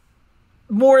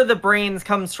more of the brains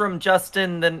comes from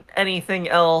Justin than anything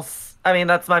else. I mean,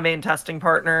 that's my main testing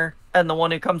partner, and the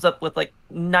one who comes up with, like,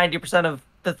 90% of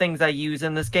the things I use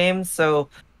in this game. So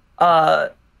I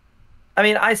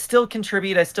mean, I still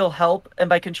contribute, I still help, and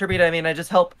by contribute I mean I just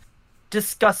help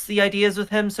discuss the ideas with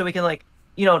him so we can like,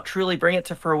 you know, truly bring it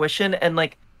to fruition and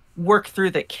like work through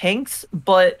the kinks.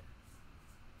 But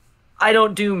I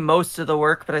don't do most of the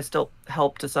work, but I still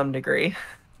help to some degree.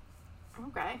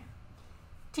 Okay,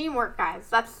 teamwork, guys,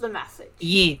 that's the message.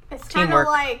 It's kind of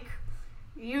like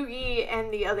Yugi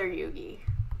and the other Yugi.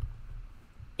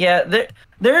 Yeah,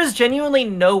 there is genuinely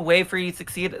no way for you to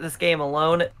succeed at this game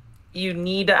alone. You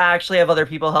need to actually have other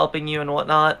people helping you and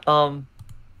whatnot.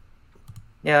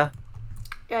 Yeah.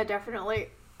 Yeah, definitely.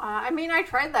 I mean, I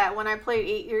tried that when I played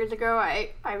 8 years ago.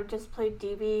 I just played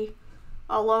DB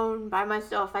alone by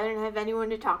myself. I didn't have anyone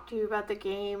to talk to about the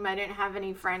game. I didn't have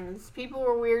any friends. People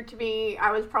were weird to me.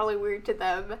 I was probably weird to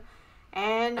them.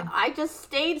 And I just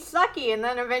stayed sucky, and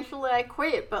then eventually I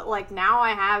quit. But, like, now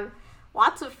I have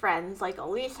lots of friends. Like,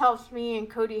 Alyse helps me, and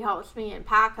Cody helps me, and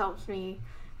Pac helps me.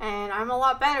 And I'm a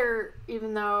lot better,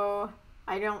 even though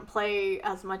I don't play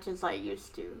as much as I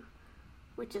used to,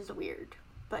 which is weird.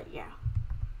 But yeah.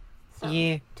 So,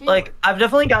 Yeah, teamwork. like I've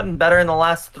definitely gotten better in the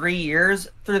last 3 years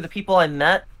through the people I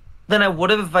met than I would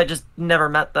have if I just never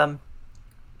met them.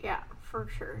 Yeah, for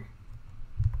sure.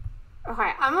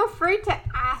 Okay, I'm afraid to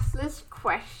ask this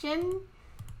question,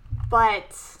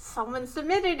 but someone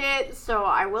submitted it, so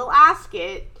I will ask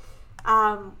it.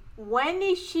 When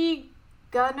is she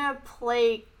gonna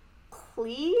play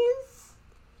Cleese?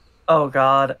 Oh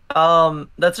God.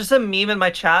 That's just a meme in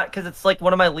my chat because it's like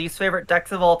one of my least favorite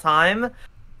decks of all time,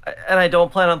 and I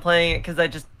don't plan on playing it because I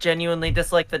just genuinely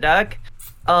dislike the deck.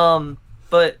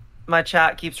 But my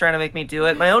chat keeps trying to make me do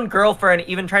it. My own girlfriend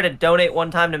even tried to donate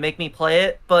one time to make me play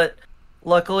it, but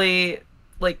luckily,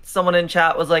 like someone in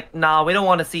chat was like, "Nah, we don't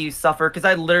want to see you suffer," because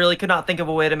I literally could not think of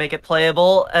a way to make it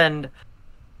playable, and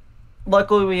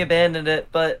luckily we abandoned it.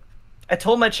 But I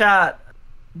told my chat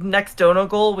next dono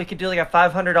goal we could do like a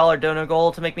 $500 dono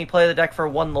goal to make me play the deck for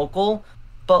one local,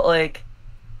 but like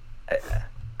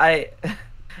I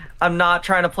I'm not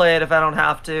trying to play it if I don't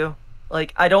have to.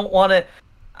 Like I don't want to.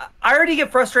 I already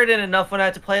get frustrated enough when I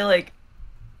have to play like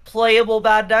playable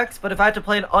bad decks, but if I have to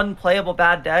play an unplayable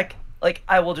bad deck, like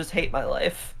I will just hate my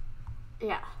life.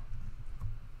 Yeah.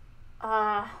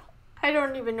 I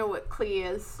don't even know what Clee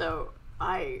is, so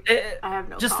I have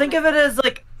no. Just comment. think of it as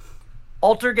like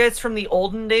Altergeist from the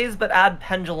olden days, but add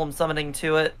pendulum summoning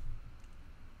to it.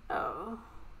 Oh,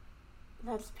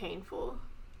 that's painful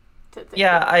to think.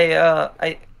 Yeah,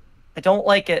 I don't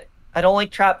like it. I don't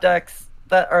like trap decks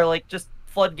that are like just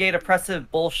floodgate oppressive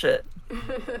bullshit.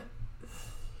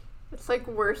 It's like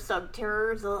worse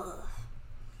sub-terrors. Ugh.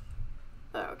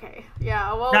 Okay.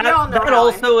 Yeah, well, That, y'all know that how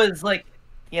also is like,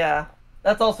 yeah,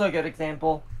 that's also a good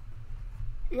example.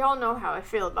 y'all know how I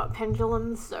feel about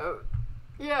pendulums, so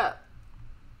yeah.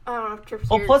 I don't have to.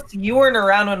 Well, plus you weren't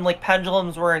around when like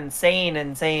pendulums were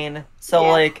insane. So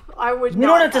Yeah, like, I would. you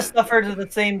don't have to suffer to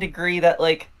the same degree that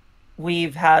like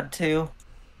we've had to.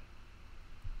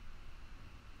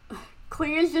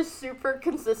 Clee is just super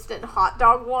consistent hot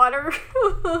dog water.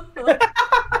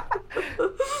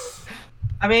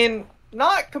 I mean,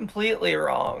 not completely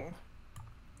wrong.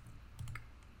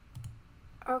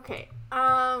 Okay.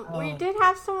 We did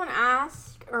have someone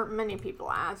ask, or many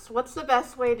people ask, what's the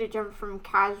best way to jump from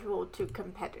casual to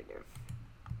competitive?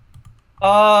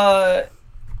 I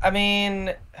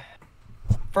mean,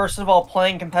 first of all,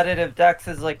 playing competitive decks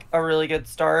is like a really good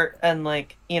start, and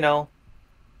like, you know,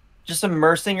 just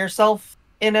immersing yourself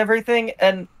in everything.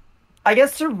 And I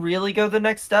guess to really go the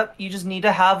next step, you just need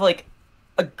to have like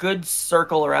a good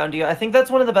circle around you. I think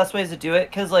that's one of the best ways to do it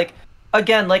because like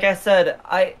again, like I said,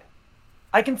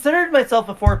 I considered myself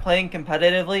before playing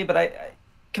competitively, but I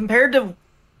compared to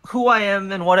who I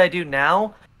am and what I do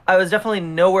now, I was definitely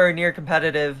nowhere near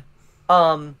competitive.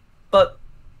 But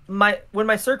when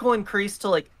my circle increased to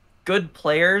like good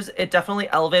players, it definitely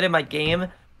elevated my game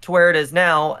to where it is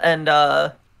now. And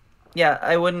yeah,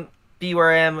 I wouldn't be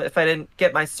where I am if I didn't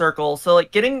get my circle. So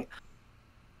like getting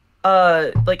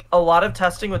like a lot of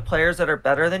testing with players that are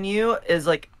better than you is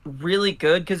like really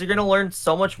good because you're going to learn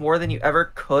so much more than you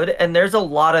ever could, and there's a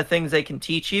lot of things they can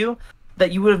teach you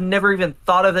that you would have never even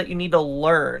thought of that you need to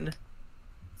learn.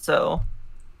 So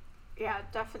Yeah,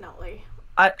 definitely.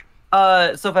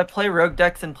 So if I play rogue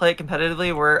decks and play it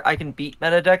competitively where I can beat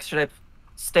meta decks, should I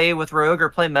stay with rogue or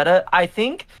play meta? I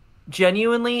think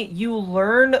genuinely you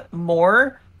learn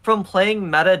more from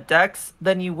playing meta decks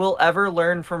than you will ever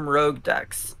learn from rogue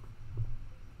decks.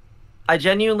 I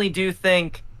genuinely do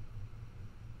think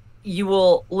you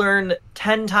will learn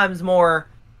 10 times more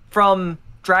from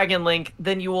Dragon Link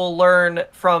than you will learn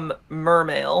from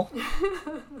Mermail.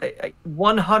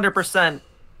 100%.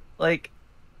 Like,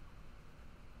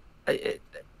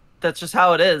 that's just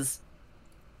how it is.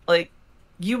 Like,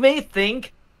 you may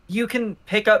think you can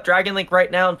pick up Dragon Link right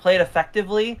now and play it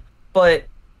effectively, but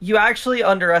you actually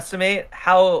underestimate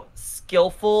how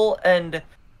skillful and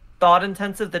thought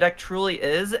intensive the deck truly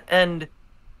is, and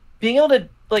being able to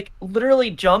like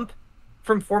literally jump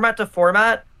from format to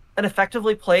format and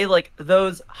effectively play like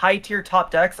those high tier top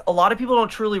decks, a lot of people don't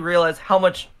truly realize how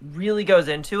much really goes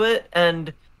into it,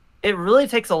 and it really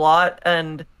takes a lot,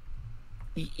 and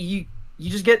you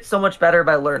just get so much better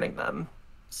by learning them.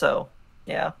 So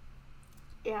yeah.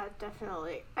 Yeah,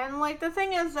 definitely. And like the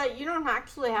thing is that you don't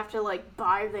actually have to like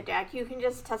buy the deck. You can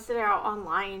just test it out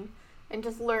online and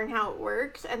just learn how it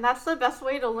works, and that's the best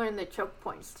way to learn the choke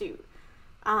points too.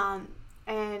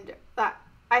 And that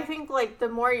I think like the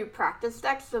more you practice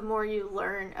decks, the more you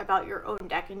learn about your own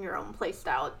deck and your own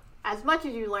playstyle, as much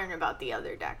as you learn about the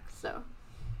other decks. So,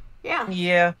 yeah.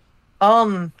 Yeah.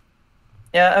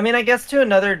 Yeah, I mean, I guess to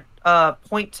another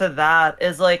point to that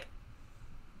is like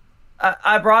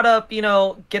I brought up,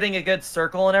 getting a good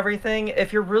circle and everything.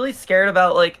 If you're really scared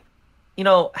about like,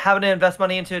 having to invest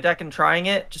money into a deck and trying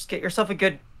it, just get yourself a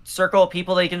good circle of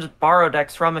people that you can just borrow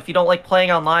decks from if you don't like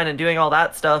playing online and doing all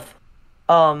that stuff.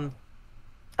 Um,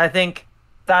 I think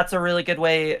that's a really good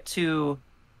way to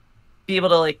be able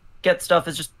to like get stuff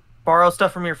is just borrow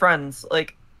stuff from your friends.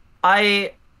 Like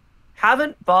I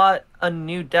haven't bought a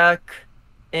new deck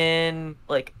in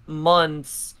like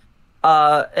months.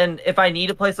 And if I need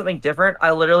to play something different,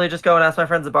 I literally just go and ask my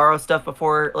friends to borrow stuff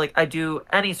before like I do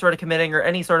any sort of committing or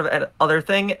any sort of other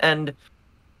thing. And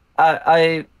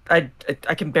I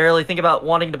can barely think about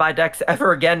wanting to buy decks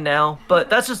ever again now. But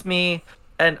that's just me,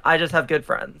 and I just have good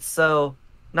friends, so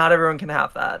not everyone can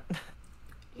have that.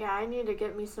 Yeah, I need to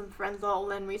get me some friends that'll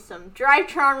lend me some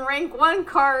Drytron rank 1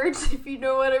 cards, if you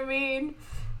know what I mean.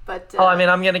 But Oh, I mean,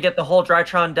 I'm gonna get the whole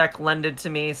Drytron deck lended to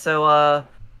me, so I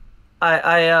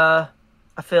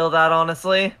I feel that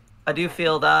honestly. I do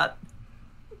feel that.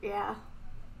 yeah.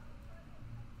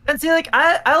 And see, like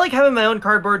I like having my own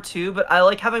cardboard too, but I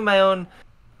like having my own.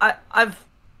 I've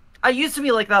I used to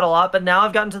be like that a lot, but now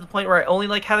I've gotten to the point where I only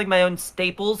like having my own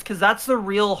staples because that's the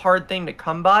real hard thing to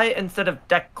come by instead of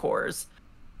deck cores.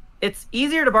 It's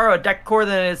easier to borrow a deck core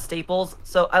than it is staples,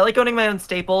 so I like owning my own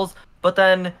staples. But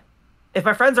then, if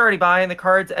my friends are already buying the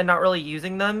cards and not really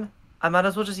using them, I might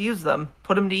as well just use them,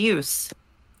 put them to use.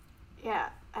 Yeah,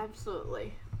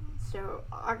 absolutely. So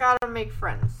I gotta make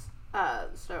friends.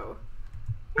 So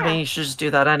I yeah. mean, you should just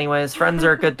do that anyways. Friends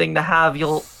are a good thing to have.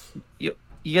 You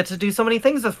get to do so many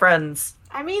things with friends.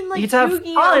 I mean, like You get to have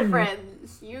Yu-Gi-Oh fun.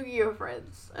 friends. Yu-Gi-Oh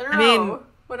friends. I don't I know. mean,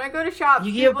 When I go to shops,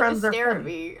 Yu-Gi-Oh people just friends are stare at fun.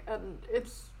 me, and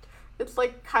it's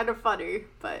like kind of funny.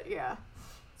 But yeah.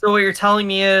 So what you're telling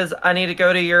me is I need to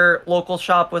go to your local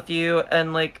shop with you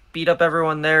and like beat up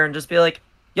everyone there and just be like,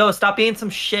 "Yo, stop being some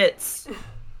shits."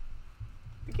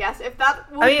 Yes, if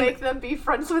that will I mean, make them be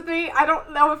friends with me, I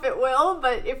don't know if it will,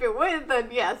 but if it would, then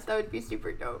yes, that would be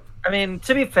super dope. I mean,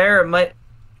 to be fair,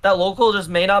 that local just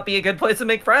may not be a good place to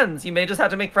make friends. You may just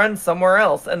have to make friends somewhere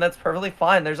else, and that's perfectly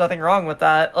fine. There's nothing wrong with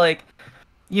that. Like,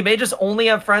 you may just only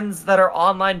have friends that are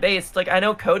online based. Like, I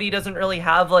know Cody doesn't really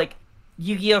have like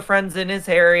Yu-Gi-Oh friends in his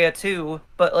area too,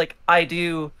 but like I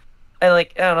do. And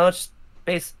like I don't know, it's just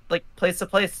based like place to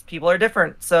place. People are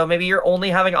different, so maybe you're only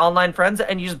having online friends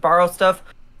and you just borrow stuff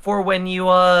for when you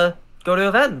go to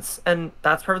events, and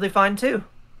that's perfectly fine too.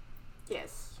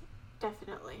 Yes,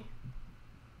 definitely.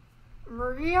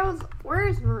 Mario's? Where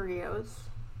is Mario's?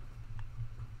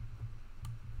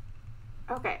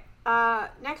 Okay.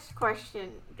 Next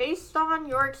question. Based on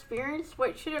your experience,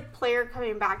 what should a player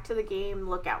coming back to the game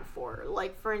look out for?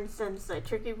 Like, for instance, a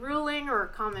tricky ruling or a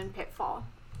common pitfall?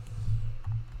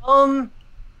 Um,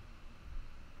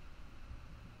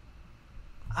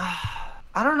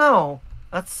 I don't know.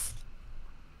 That's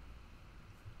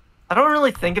I don't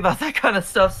really think about that kind of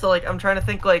stuff, so like I'm trying to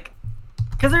think like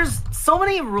because there's so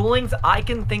many rulings I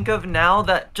can think of now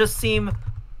that just seem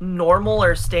normal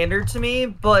or standard to me,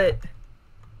 but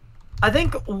I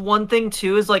think one thing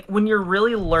too is like when you're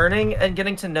really learning and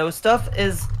getting to know stuff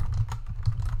is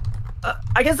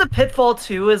I guess a pitfall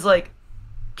too is like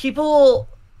people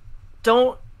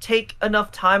don't take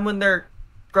enough time when they're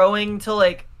growing to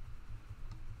like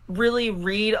really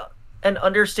read and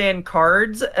understand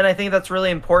cards, and I think that's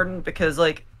really important because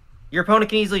like your opponent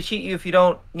can easily cheat you if you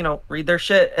don't, read their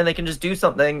shit and they can just do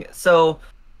something. So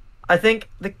I think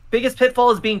the biggest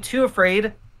pitfall is being too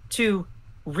afraid to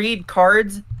read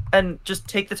cards and just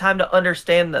take the time to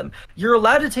understand them. You're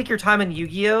allowed to take your time in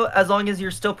Yu-Gi-Oh as long as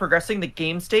you're still progressing the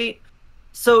game state.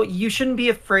 So you shouldn't be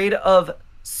afraid of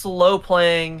slow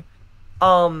playing.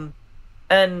 And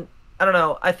I don't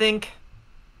know, I think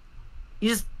you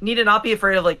just need to not be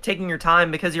afraid of like taking your time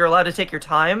because you're allowed to take your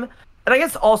time. And I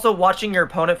guess also watching your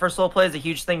opponent for slow play is a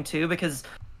huge thing too, because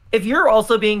if you're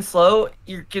also being slow,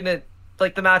 you're gonna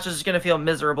like the match is just gonna feel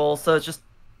miserable. So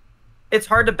it's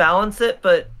hard to balance it,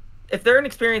 but if they're an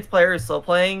experienced player who's slow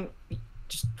playing,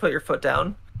 just put your foot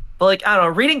down. But like I don't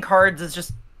know, reading cards is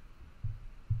just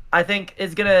I think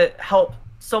is gonna help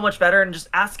so much better, and just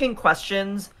asking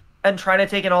questions and trying to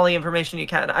take in all the information you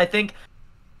can. I think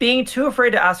being too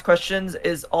afraid to ask questions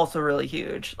is also really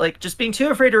huge. Like just being too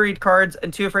afraid to read cards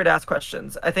and too afraid to ask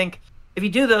questions. I think if you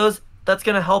do those, that's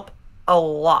going to help a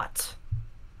lot.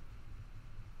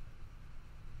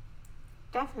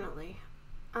 Definitely.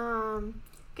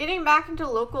 Getting back into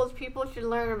locals, people should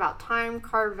learn about time,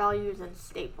 card values, and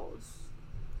staples.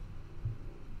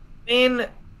 I mean,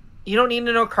 you don't need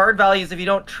to know card values if you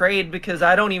don't trade, because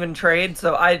I don't even trade.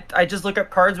 So I just look up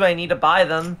cards when I need to buy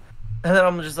them. And then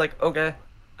I'm just like, okay.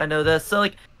 I know this. So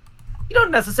like, you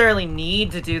don't necessarily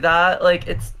need to do that.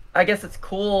 Like, I guess it's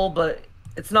cool, but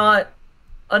it's not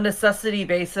a necessity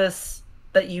basis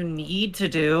that you need to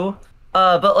do.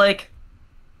 But like,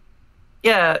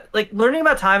 yeah, like learning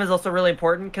about time is also really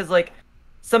important because like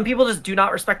some people just do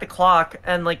not respect the clock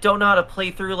and like don't know how to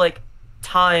play through like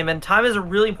time, and time is a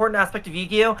really important aspect of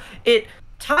Yu-Gi-Oh.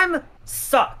 Time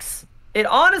sucks. It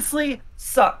honestly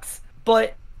sucks,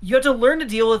 but you have to learn to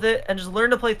deal with it and just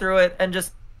learn to play through it and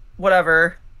just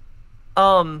whatever.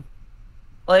 Um,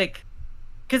 like,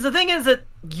 because the thing is that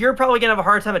you're probably gonna have a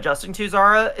hard time adjusting to,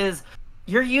 Zara, is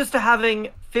you're used to having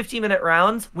 50-minute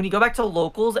rounds. When you go back to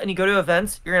locals and you go to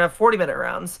events, you're gonna have 40-minute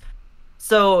rounds.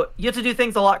 So you have to do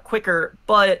things a lot quicker,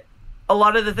 but a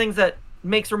lot of the things that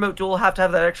makes Remote Duel have to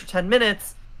have that extra 10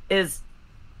 minutes is,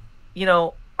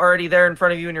 already there in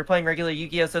front of you and you're playing regular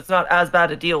Yu-Gi-Oh, so it's not as bad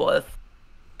to deal with.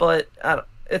 But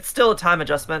it's still a time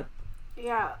adjustment.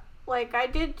 Yeah, like I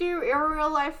did do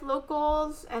real life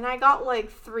locals and I got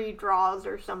like 3 draws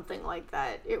or something like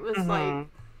that. It was like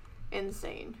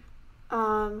insane.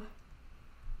 So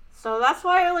that's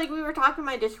why like we were talking in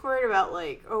my Discord about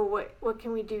like, oh, what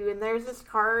can we do? And there's this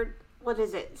card, what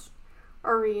is it?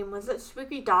 Areem, was it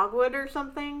Spooky Dogwood or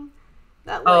something?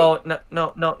 That, like... Oh,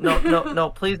 no,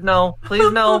 please no,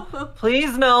 please no,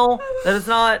 please no, that is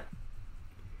not...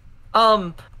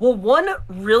 Well, one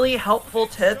really helpful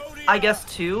tip, I guess,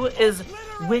 too, is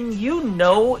when you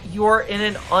know you're in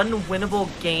an unwinnable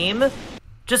game,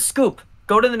 just scoop.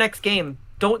 Go to the next game.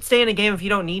 Don't stay in a game if you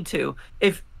don't need to.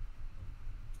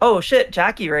 Oh, shit,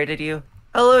 Jackie rated you.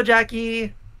 Hello,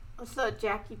 Jackie. What's up,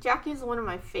 Jackie? Jackie's one of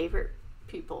my favorite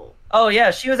people. Oh,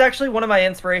 yeah, she was actually one of my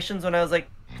inspirations when I was, like,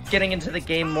 getting into the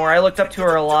game more. I looked up to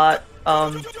her a lot.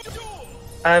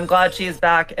 I'm glad she is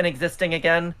back and existing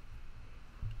again.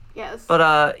 Yes.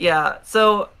 But, yeah,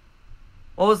 so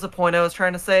what was the point I was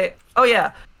trying to say? Oh,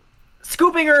 yeah.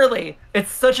 Scooping early.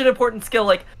 It's such an important skill.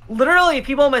 Like, literally,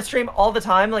 people on my stream all the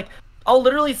time, like, I'll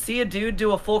literally see a dude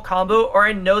do a full combo, or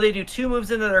I know they do 2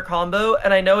 moves into their combo,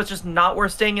 and I know it's just not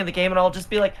worth staying in the game, and I'll just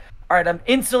be like, all right, I'm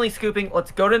instantly scooping.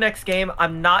 Let's go to next game.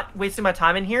 I'm not wasting my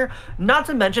time in here. Not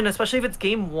to mention, especially if it's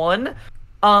game 1,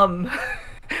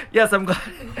 yes, I'm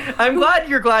glad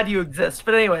you're glad you exist.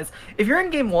 But anyways, if you're in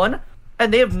game 1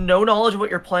 and they have no knowledge of what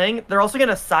you're playing, they're also going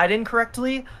to side in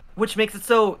correctly, which makes it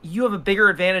so you have a bigger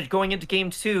advantage going into game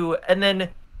 2, and then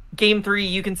game 3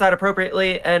 you can side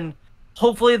appropriately, and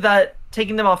hopefully that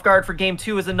taking them off guard for game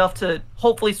 2 is enough to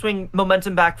hopefully swing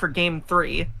momentum back for game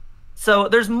 3. So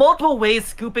there's multiple ways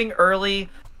scooping early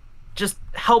just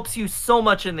helps you so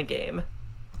much in the game.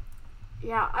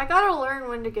 Yeah, I gotta learn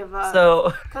when to give up.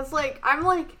 So, cause like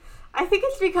I think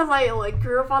it's because I like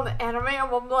grew up on the anime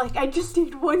and I'm like, I just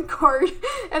need 1 card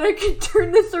and I can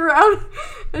turn this around.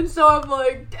 And so I'm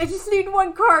like, I just need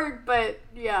 1 card, but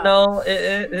yeah. No,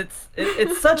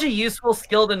 it's such a useful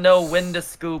skill to know when to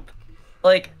scoop.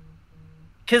 Like,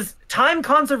 because time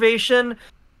conservation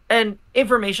and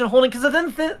information holding, because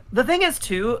the thing is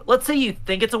too, let's say you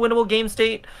think it's a winnable game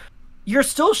state, you're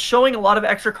still showing a lot of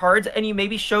extra cards, and you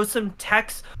maybe show some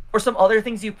text or some other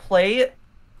things you play,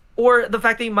 or the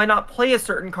fact that you might not play a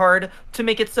certain card to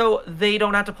make it so they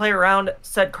don't have to play around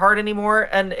said card anymore.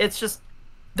 And it's just,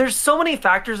 there's so many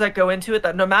factors that go into it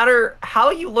that no matter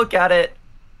how you look at it,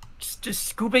 just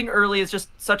scooping early is just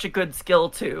such a good skill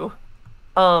too.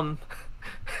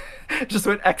 Just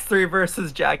when X3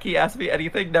 versus Jackie asked me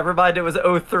anything, never mind, it was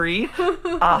 03.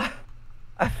 I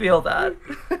feel that.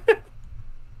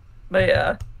 But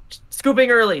yeah,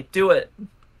 scooping early, do it.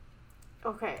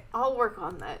 Okay, I'll work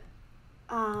on that.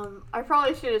 I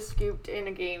probably should have scooped in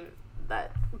a game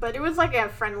but it was like a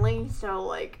friendly, so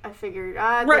like I figured, it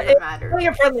doesn't matter. It's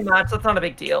like a friendly match, that's not a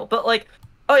big deal. But like,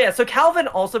 oh yeah, so Calvin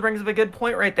also brings up a good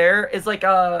point right there, is like,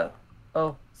 oh,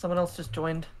 someone else just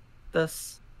joined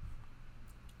this.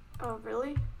 Oh,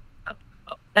 really?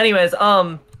 Anyways,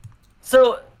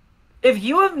 so if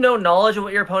you have no knowledge of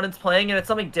what your opponent's playing and it's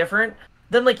something different,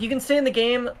 then like you can stay in the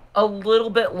game a little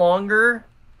bit longer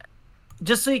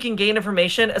just so you can gain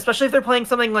information, especially if they're playing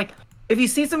something like, if you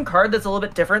see some card that's a little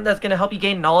bit different that's going to help you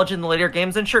gain knowledge in the later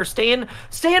games, then sure, stay in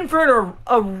for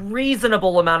a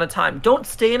reasonable amount of time. Don't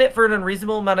stay in it for an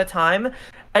unreasonable amount of time,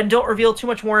 and don't reveal too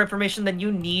much more information than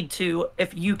you need to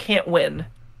if you can't win.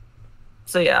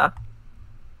 So yeah.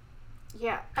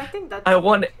 Yeah, I think that's... I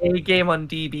won a game on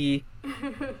DB.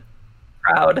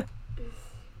 Proud.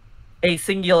 A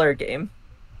singular game.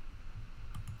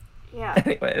 Yeah.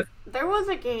 Anyways. There was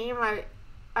a game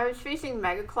I was facing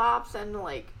Megaclops and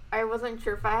like I wasn't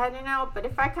sure if I had an out, but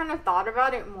if I kind of thought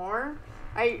about it more,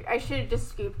 I should have just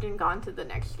scooped and gone to the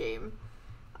next game.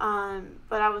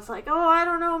 But I was like, oh, I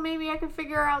don't know, maybe I could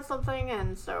figure out something,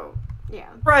 and so, yeah.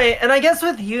 Right, and I guess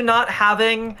with you not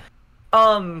having,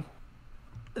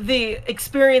 the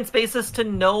experience basis to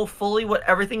know fully what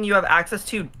everything you have access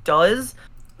to does,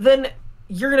 then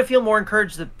you're going to feel more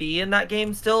encouraged to be in that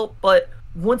game still. But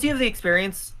once you have the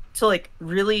experience to like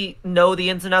really know the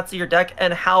ins and outs of your deck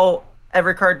and how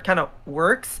every card kind of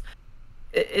works,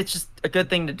 it's just a good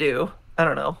thing to do. I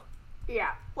don't know.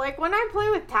 Yeah, like when I play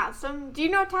with Tatsum, do you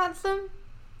know Tatsum?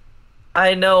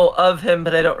 I know of him,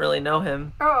 but I don't really know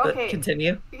him. Oh, okay. But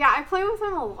continue. Yeah, I play with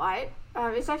him a lot.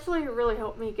 It's actually really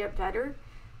helped me get better.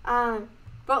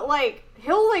 But like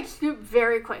he'll like scoop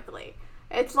very quickly.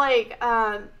 It's like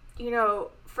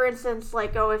for instance,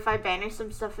 like if I banish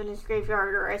some stuff in his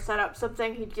graveyard or I set up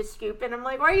something, he'd just scoop, and I'm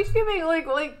like, why are you scooping?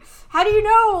 Like how do you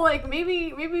know? Like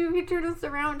maybe we could turn this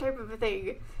around, type of a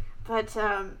thing. But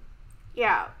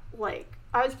yeah, like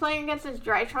I was playing against his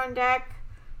Drytron deck,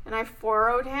 and I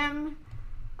 4-0'd him,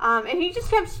 and he just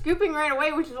kept scooping right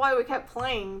away, which is why we kept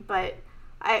playing. But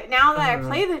now that I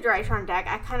play the Drytron deck,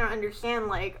 I kind of understand,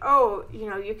 like, oh,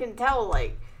 you can tell,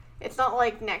 like, it's not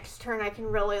like next turn I can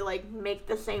really, like, make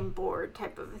the same board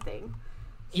type of a thing.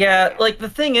 So, yeah, like, the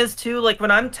thing is, too, like,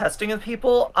 when I'm testing with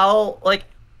people, I'll, like,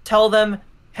 tell them,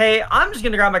 hey, I'm just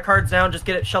going to grab my cards now and just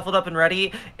get it shuffled up and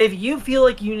ready. If you feel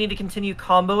like you need to continue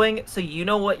comboing so you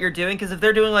know what you're doing, because if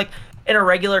they're doing, like, an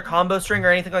irregular combo string or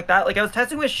anything like that, like, I was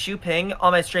testing with Shu Ping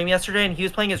on my stream yesterday, and he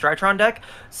was playing his Rytron deck,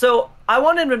 so I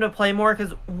wanted him to play more,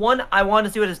 because, one, I wanted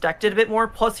to see what his deck did a bit more,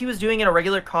 plus he was doing an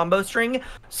irregular combo string,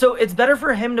 so it's better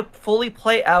for him to fully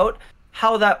play out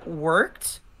how that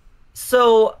worked.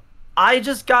 So I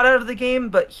just got out of the game,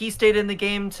 but he stayed in the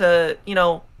game to,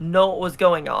 know what was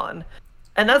going on.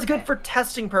 And that's good for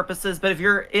testing purposes, but if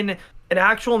you're in an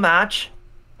actual match,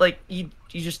 like, you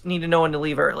just need to know when to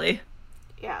leave early.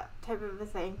 Yeah, type of a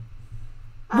thing.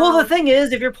 Well, the thing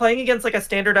is, if you're playing against, like, a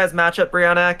standardized matchup,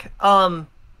 Brianek,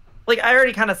 like, I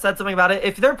already kind of said something about it.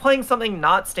 If they're playing something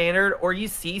not standard, or you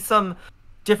see some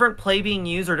different play being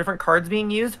used or different cards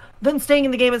being used, then staying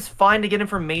in the game is fine to get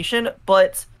information,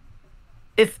 but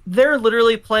if they're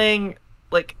literally playing,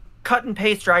 like, cut and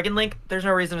paste Dragon Link, there's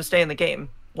no reason to stay in the game.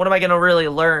 What am I going to really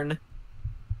learn?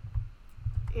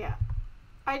 Yeah,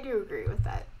 I do agree with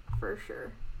that, for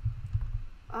sure.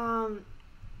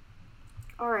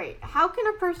 Alright, how can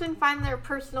a person find their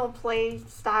personal play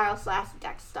style /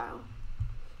 deck style?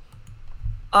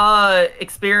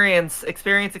 Experience.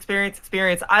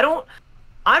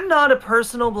 I'm not a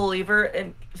personal believer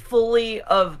in fully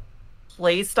of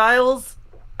play styles,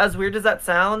 as weird as that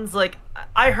sounds. Like,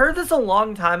 I heard this a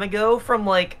long time ago from,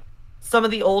 like, some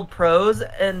of the old pros,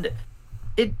 and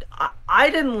I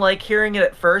didn't like hearing it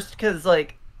at first, because,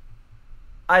 like,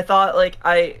 I thought, like,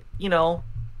 I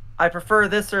prefer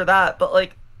this or that, but,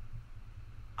 like,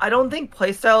 I don't think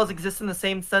playstyles exist in the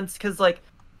same sense, because, like,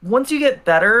 once you get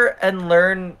better and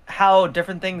learn how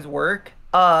different things work,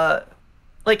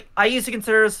 like, I used to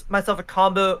consider myself a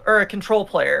combo, or a control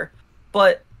player,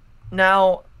 but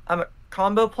now I'm a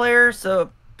combo player,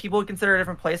 so people would consider a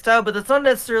different playstyle, but that's not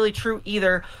necessarily true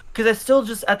either, because I still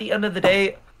just, at the end of the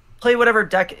day, play whatever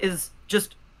deck is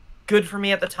just good for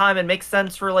me at the time and makes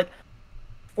sense for, like,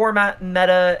 format,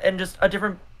 meta, and just a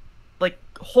different, like,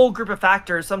 whole group of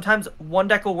factors. Sometimes one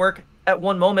deck will work at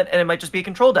one moment, and it might just be a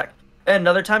control deck. And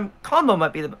another time, combo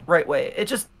might be the right way. It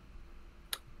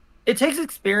takes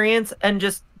experience and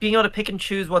just being able to pick and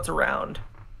choose what's around.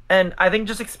 And I think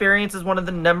just experience is one of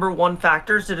the number one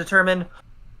factors to determine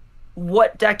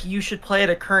what deck you should play at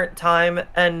a current time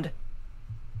and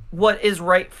what is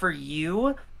right for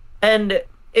you. And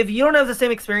if you don't have the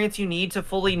same experience you need to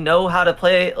fully know how to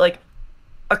play, like,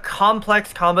 a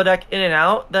complex combo deck in and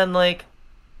out, then, like,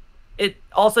 it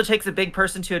also takes a big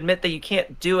person to admit that you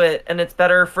can't do it, and it's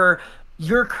better for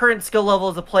your current skill level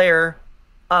as a player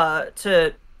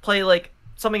to play, like,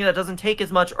 something that doesn't take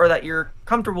as much or that you're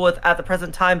comfortable with at the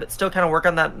present time, but still kind of work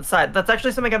on that on the side. That's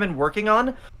actually something I've been working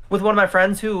on with one of my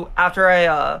friends who, after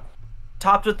I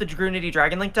topped with the Dragunity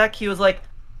Dragon Link deck, he was like,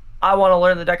 I want to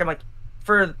learn the deck. I'm like,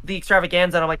 for the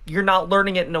extravaganza, and I'm like, you're not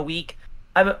learning it in a week.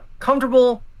 I'm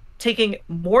comfortable taking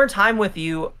more time with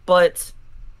you, but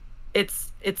it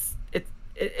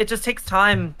just takes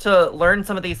time to learn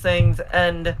some of these things,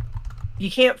 and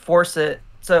you can't force it.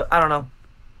 So I don't know.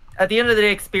 At the end of the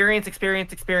day,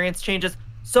 experience changes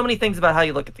so many things about how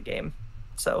you look at the game.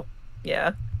 So,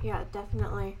 yeah. Yeah,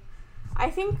 definitely.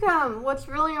 I think what's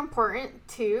really important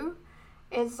too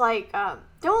is, like,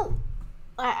 don't.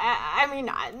 I mean,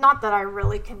 not that I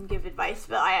really can give advice,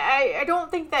 but I don't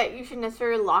think that you should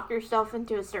necessarily lock yourself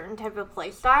into a certain type of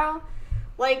play style.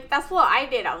 Like, that's what I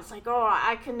did. I was like, oh,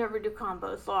 I can never do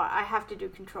combos, so I have to do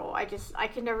control. I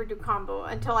can never do combo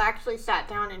until I actually sat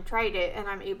down and tried it, and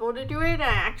I'm able to do it, and I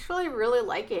actually really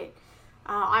like it.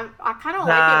 I kind of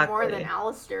like it more than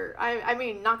Alistair. I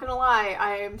mean, not gonna lie,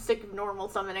 I am sick of normal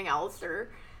summoning Alistair.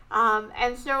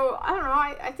 And so, I don't know,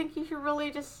 I think you should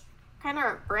really just kind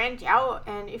of branch out,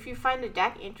 and if you find a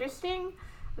deck interesting,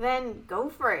 then go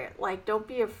for it. Like, don't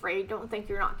be afraid. Don't think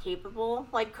you're not capable.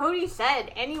 Like Cody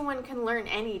said, anyone can learn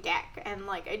any deck. And,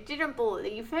 like, I didn't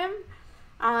believe him.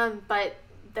 But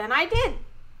then I did.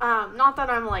 Not that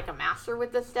I'm, like, a master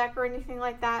with this deck or anything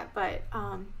like that. But,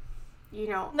 you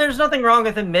know. There's nothing wrong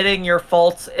with admitting your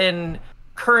faults in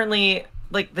currently,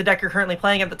 like, the deck you're currently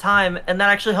playing at the time. And that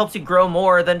actually helps you grow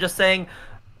more than just saying,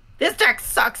 this deck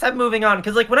sucks, I'm moving on.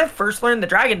 Because, like, when I first learned the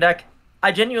Dragon deck,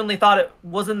 I genuinely thought it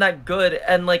wasn't that good,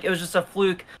 and, like, it was just a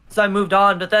fluke, so I moved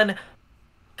on. But then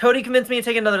Cody convinced me to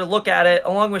take another look at it,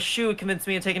 along with Shu convinced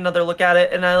me to take another look at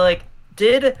it, and I, like,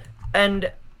 did,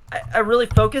 and I really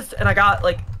focused, and I got,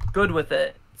 like, good with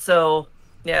it. So,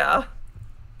 yeah.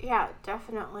 Yeah,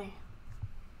 definitely.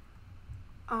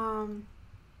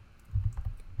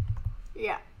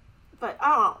 Yeah. But, I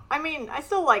don't know. I mean, I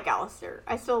still like Alistair.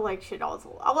 I still like Shadal's.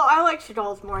 Although I like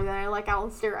Shadal's more than I like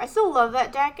Alistair. I still love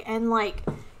that deck, and, like,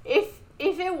 if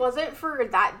it wasn't for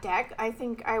that deck, I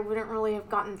think I wouldn't really have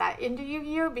gotten that into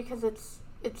Yu-Gi-Oh! Because it's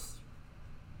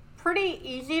pretty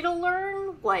easy to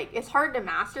learn. Like, it's hard to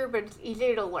master, but it's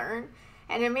easy to learn.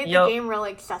 And it made the game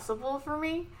really accessible for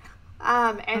me.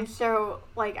 And so,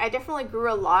 like, I definitely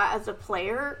grew a lot as a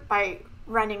player by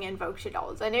running Invoke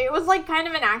Shadal's. And it was, like, kind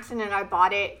of an accident. I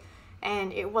bought it,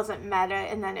 and it wasn't meta,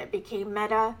 and then it became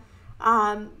meta.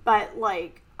 But,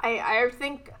 like, I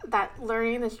think that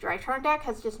learning this Drytron deck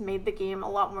has just made the game a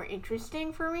lot more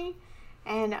interesting for me.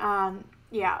 And, I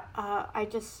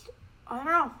don't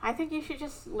know. I think you should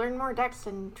just learn more decks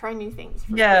and try new things.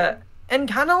 Yeah, and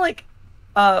kind of like,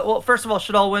 well, first of all,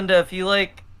 Shadal Winda, if you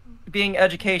like being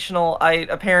educational, I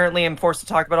apparently am forced to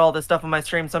talk about all this stuff on my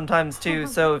stream sometimes, too,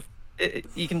 so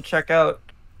you can check out.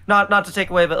 Not to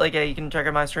take away, but, like, yeah, you can check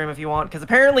out my stream if you want, because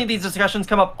apparently these discussions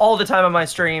come up all the time on my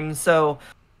stream, so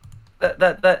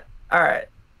that all right,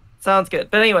 sounds good.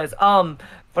 But anyways,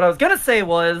 what I was gonna say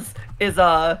is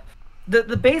the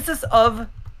basis of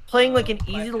playing, like, an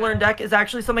easy to learn deck is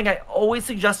actually something I always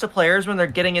suggest to players when they're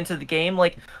getting into the game.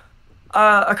 Like,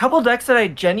 a couple decks that I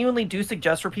genuinely do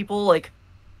suggest for people, like,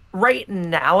 right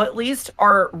now at least,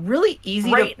 are really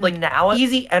easy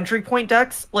easy entry point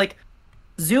decks, like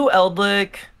Zoo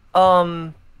Eldlik,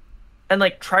 and,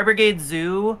 like, Tri-Brigade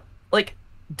Zoo, like,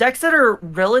 decks that are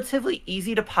relatively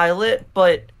easy to pilot,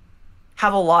 but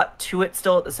have a lot to it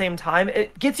still at the same time.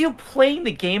 It gets you playing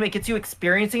the game, it gets you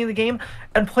experiencing the game,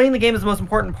 and playing the game is the most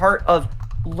important part of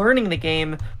learning the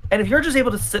game. And if you're just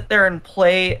able to sit there and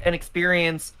play and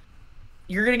experience,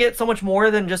 you're going to get so much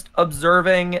more than just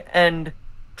observing and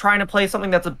trying to play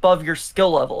something that's above your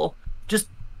skill level. Just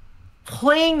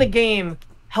playing the game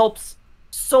helps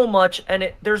so much,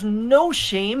 and there's no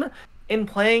shame in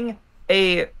playing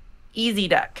a easy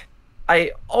deck.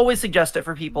 I always suggest it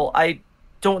for people. I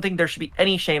don't think there should be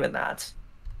any shame in that.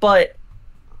 But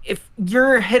if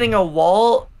you're hitting a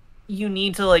wall, you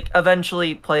need to, like,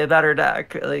 eventually play a better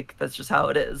deck. Like, that's just how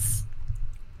it is.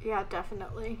 Yeah,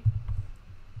 definitely.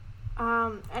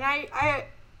 And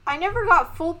I never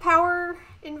got full power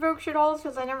Invoke Shadal's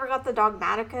because I never got the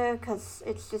Dogmatica because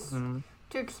it's just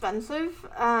too expensive.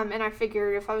 And I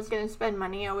figured if I was going to spend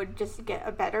money, I would just get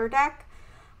a better deck.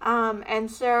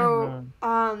 And so,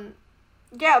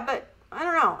 yeah, but I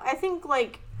don't know. I think,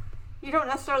 like, you don't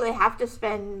necessarily have to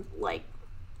spend, like,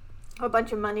 a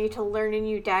bunch of money to learn a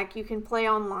new deck. You can play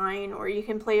online, or you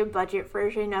can play a budget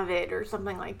version of it or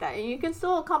something like that. And you can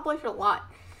still accomplish a lot.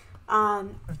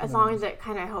 As long as it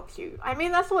kind of helps you. I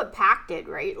mean, that's what Pac did,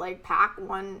 right? Like, Pac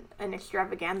won an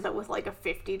extravaganza with, like, a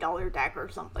 $50 deck or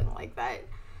something like that.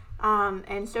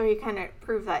 And so he kind of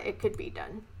proved that it could be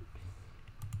done.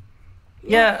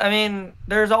 Yeah, I mean,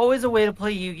 there's always a way to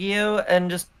play Yu-Gi-Oh!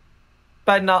 And just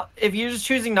if you're just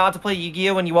choosing not to play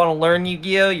Yu-Gi-Oh! When you want to learn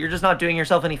Yu-Gi-Oh!, you're just not doing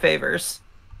yourself any favors.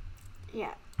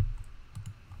 Yeah.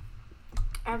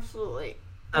 Absolutely.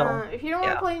 Oh, if you don't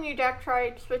want to play a new deck,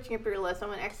 try switching up your list. I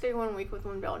went X3 one week with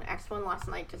one build and X1 last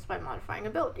night just by modifying a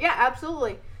build. Yeah,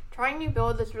 absolutely. Trying new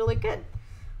builds is really good.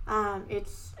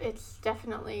 It's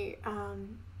definitely... I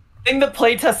think the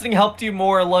playtesting helped you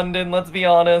more, London, let's be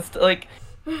honest. Like,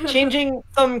 changing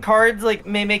some cards, like,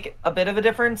 may make a bit of a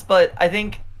difference, but I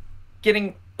think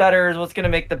getting better is what's going to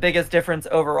make the biggest difference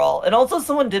overall. And also,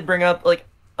 someone did bring up, like,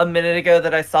 a minute ago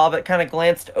that I saw but kind of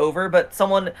glanced over, but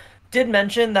someone did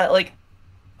mention that, like,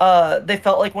 they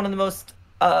felt like one of the most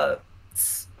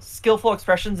skillful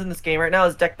expressions in this game right now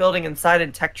is deck building and side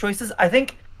and tech choices. I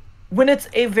think when it's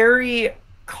a very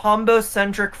combo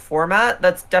centric format,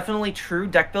 that's definitely true.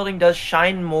 Deck building does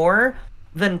shine more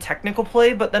than technical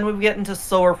play, but then when we get into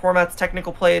slower formats,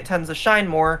 technical play tends to shine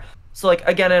more. So like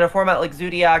again, in a format like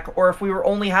Zodiac, or if we were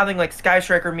only having like Sky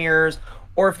Striker mirrors,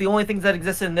 or if the only things that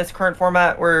existed in this current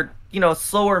format were,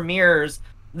 slower mirrors,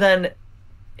 then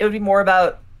it would be more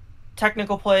about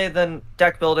technical play than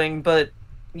deck building. But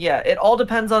yeah, it all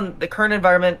depends on the current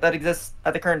environment that exists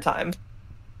at the current time.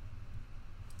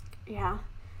 Yeah.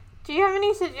 Do you have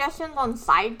any suggestions on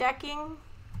side decking?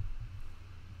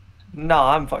 No,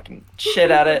 I'm fucking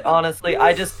shit at it, honestly.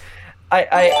 I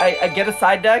get a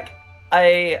side deck.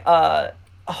 I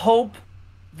hope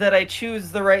that I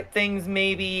choose the right things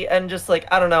maybe, and just like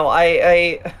I don't know,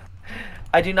 I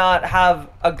do not have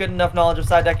a good enough knowledge of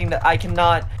side decking that I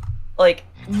cannot like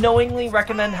knowingly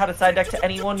recommend how to side deck to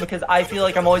anyone, because I feel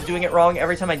like I'm always doing it wrong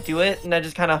every time I do it, and I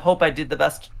just kind of hope I did the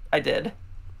best I did.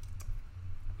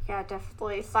 Yeah,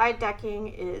 definitely. Side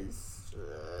decking is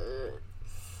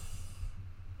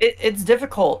It's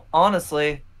difficult,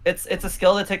 honestly. It's a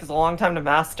skill that takes a long time to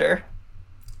master.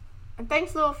 And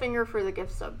thanks, Littlefinger, for the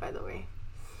gift sub, by the way.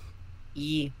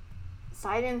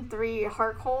 Side in 3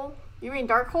 Heart Hole. You mean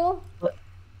Dark Hole?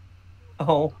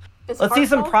 Oh. Is Let's see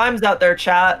some primes out there,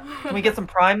 chat. Can we get some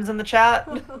primes in the chat?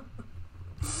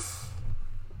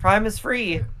 Prime is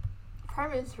free.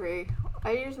 Prime is free.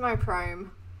 I use my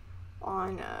Prime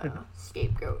on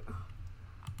Scapegoat.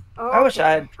 Oh, I wish I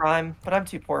had Prime, but I'm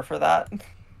too poor for that.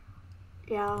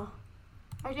 Yeah.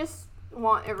 I just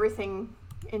want everything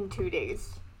in 2 days,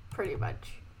 pretty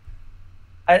much.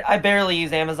 I barely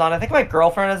use Amazon. I think my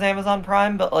girlfriend has Amazon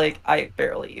Prime, but like I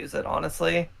barely use it,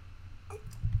 honestly.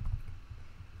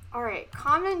 Alright,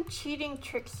 common cheating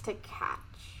tricks to catch.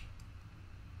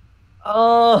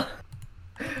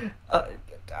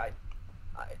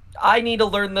 I need to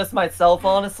learn this myself,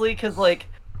 honestly, because like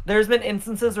there's been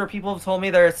instances where people have told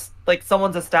me there's like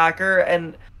someone's a stacker,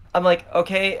 and I'm like,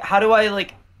 okay, how do I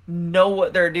like know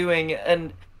what they're doing?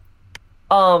 And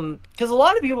because a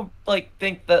lot of people like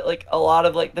think that like a lot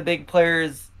of like the big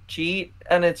players cheat,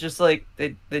 and it's just like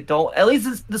they don't. At least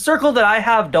it's, the circle that I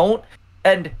have don't,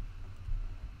 and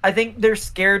I think they're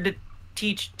scared to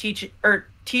teach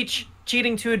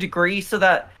cheating to a degree, so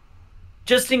that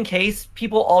just in case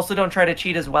people also don't try to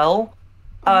cheat as well.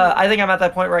 I think I'm at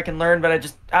that point where I can learn, but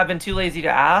I've been too lazy to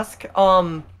ask.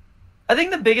 I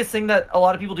think the biggest thing that a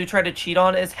lot of people do try to cheat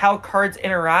on is how cards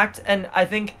interact, and I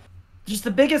think just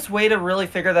the biggest way to really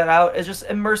figure that out is just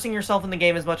immersing yourself in the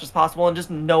game as much as possible and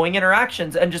just knowing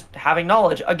interactions and just having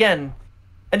knowledge again,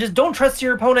 and just don't trust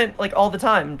your opponent like all the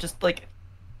time. Just like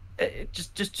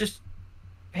just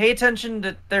pay attention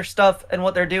to their stuff and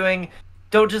what they're doing.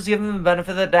 Don't just give them the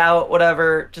benefit of the doubt,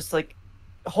 whatever. Just like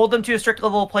hold them to a strict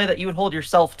level of play that you would hold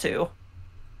yourself to.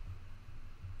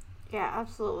 Yeah,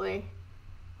 absolutely.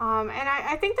 And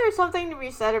I think there's something to be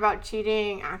said about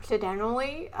cheating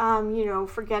accidentally.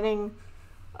 Forgetting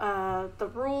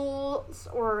the rules,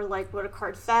 or like what a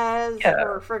card says,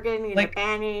 or forgetting to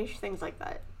banish, things like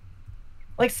that.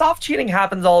 Like soft cheating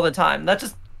happens all the time. That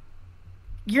just,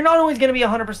 you're not always going to be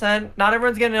 100%. Not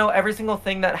everyone's going to know every single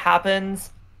thing that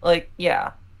happens. Like,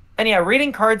 yeah. And yeah,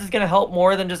 reading cards is going to help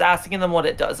more than just asking them what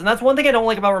it does. And that's one thing I don't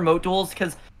like about remote duels,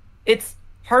 because it's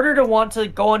harder to want to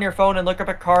go on your phone and look up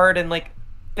a card and like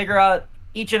figure out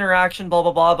each interaction, blah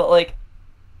blah blah. But like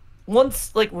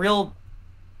once like real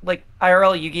like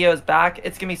IRL Yu-Gi-Oh is back,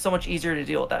 it's gonna be so much easier to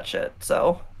deal with that shit.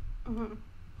 So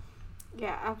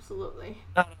yeah, absolutely.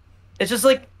 It's just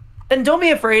like, and don't be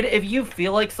afraid if you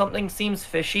feel like something seems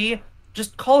fishy,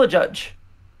 just call a judge.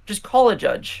 Just call a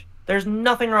judge. There's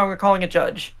nothing wrong with calling a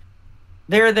judge.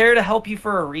 They're there to help you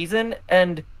for a reason.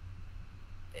 And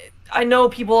I know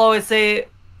people always say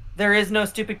there is no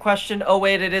stupid question. Oh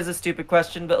wait, it is a stupid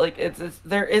question, but like it's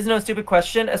there is no stupid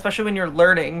question, especially when you're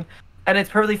learning, and it's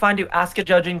perfectly fine to ask a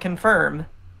judge and confirm.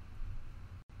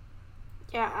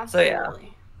 Yeah,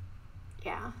 absolutely. So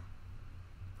yeah.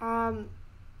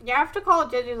 You have to call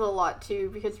judges a lot too,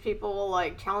 because people will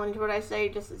like challenge what I say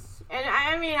just as, and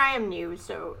I mean I am new,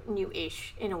 so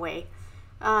new-ish in a way.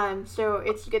 So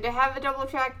it's good to have a double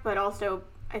check, but also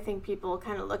I think people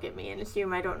kind of look at me and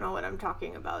assume I don't know what I'm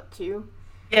talking about too.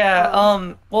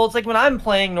 Yeah, well, it's like when I'm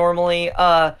playing normally,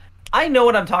 I know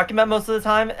what I'm talking about most of the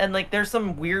time, and like there's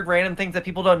some weird random things that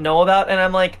people don't know about, and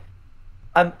I'm like,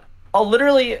 I'll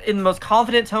literally, in the most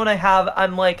confident tone I have,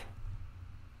 I'm like,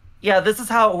 yeah, this is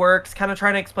how it works, kind of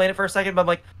trying to explain it for a second, but I'm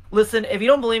like, listen, if you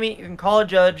don't believe me, you can call a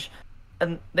judge,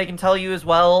 and they can tell you as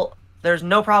well. There's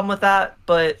no problem with that,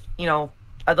 but,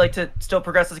 I'd like to still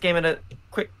progress this game in a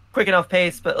quick enough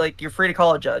pace, but like you're free to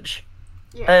call a judge.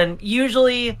 Yeah. And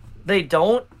usually they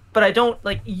don't, but I don't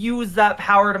like use that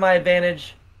power to my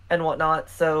advantage and whatnot.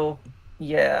 So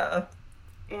yeah.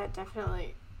 Yeah,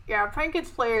 definitely. Yeah, Prank Kids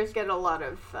players get a lot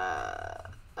of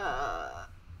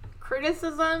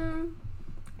criticism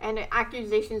and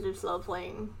accusations of slow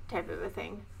playing type of a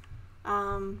thing.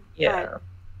 Yeah. But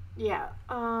yeah,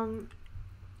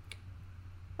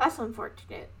 that's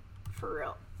unfortunate for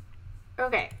real.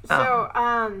 Okay, so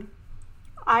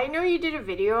I know you did a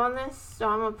video on this, so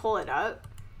I'm gonna pull it up.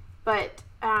 But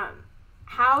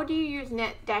how do you use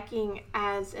net decking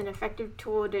as an effective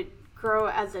tool to grow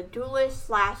as a duelist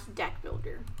 / deck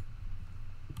builder?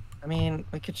 I mean,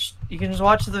 you can just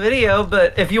watch the video,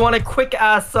 but if you want a quick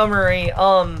ass summary,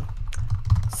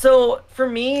 so for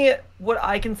me, what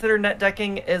I consider net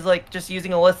decking is like just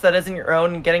using a list that isn't your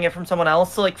own and getting it from someone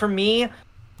else. So like for me,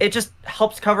 it just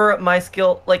helps cover up my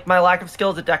skill, like my lack of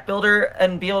skill as a deck builder,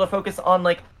 and be able to focus on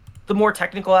like the more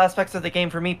technical aspects of the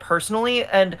game for me personally.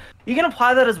 And you can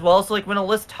apply that as well. So like when a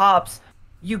list tops,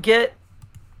 you get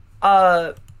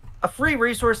a free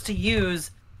resource to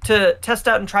use to test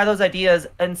out and try those ideas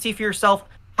and see for yourself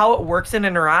how it works and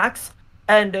interacts.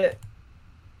 And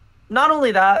not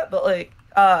only that, but like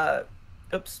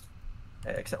oops, I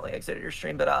accidentally exited your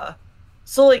stream. But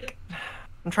so like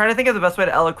I'm trying to think of the best way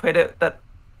to eloquate it. That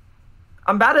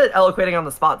I'm bad at eloquating on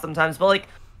the spot sometimes, but like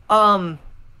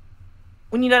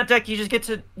when you net deck, you just get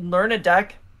to learn a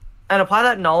deck and apply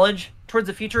that knowledge towards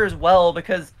the future as well,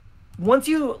 because once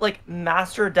you like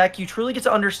master a deck, you truly get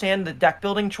to understand the deck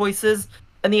building choices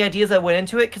and the ideas that went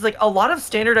into it. Because like a lot of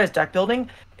standardized deck building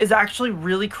is actually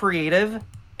really creative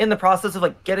in the process of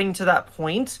like getting to that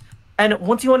point. And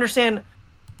once you understand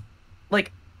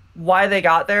like why they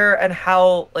got there and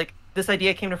how like this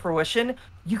idea came to fruition,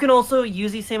 you can also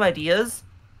use these same ideas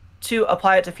to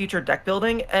apply it to future deck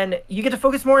building, and you get to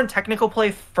focus more on technical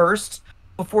play first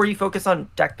before you focus on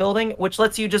deck building, which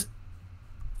lets you just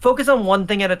focus on one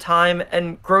thing at a time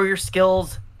and grow your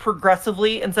skills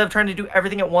progressively instead of trying to do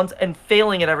everything at once and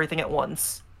failing at everything at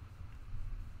once.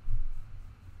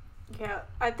 Yeah,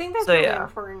 I think that's really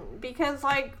important because,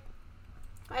 like,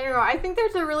 I don't know, I think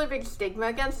there's a really big stigma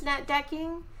against net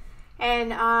decking,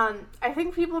 and I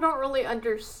think people don't really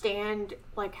understand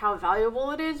like how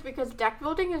valuable it is, because deck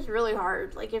building is really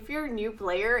hard. Like if you're a new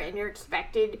player and you're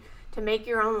expected to make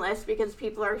your own list because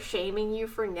people are shaming you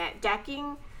for net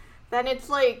decking, then it's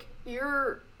like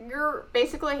you're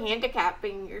basically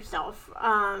handicapping yourself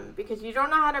because you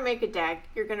don't know how to make a deck.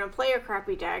 You're gonna play a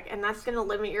crappy deck, and that's gonna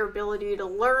limit your ability to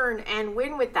learn and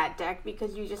win with that deck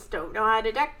because you just don't know how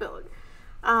to deck build.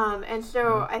 And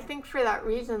so I think for that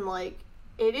reason, like,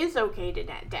 it is okay to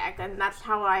net deck, and that's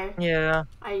how I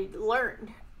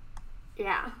learned.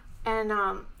 Yeah. And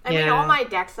I mean, all my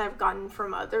decks I've gotten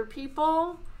from other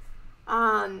people.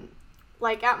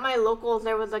 Like at my locals,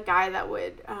 there was a guy that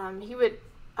would he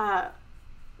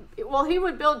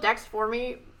would build decks for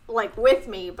me, like with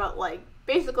me, but like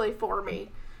basically for me.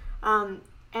 And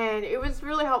it was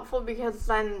really helpful because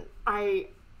then I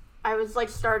was like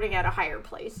starting at a higher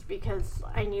place because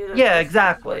I knew that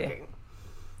exactly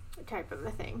type of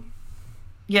a thing.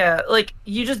 Yeah, like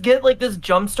you just get like this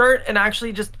jump start and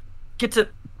actually just get to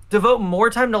devote more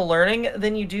time to learning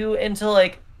than you do into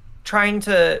like trying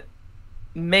to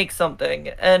make something,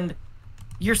 and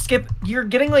you're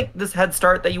getting like this head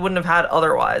start that you wouldn't have had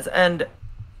otherwise. And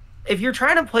if you're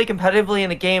trying to play competitively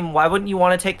in a game, why wouldn't you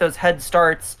want to take those head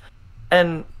starts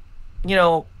and, you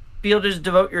know, be able to just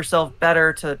devote yourself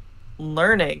better to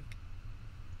learning?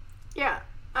 Yeah,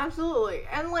 absolutely.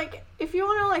 And like if you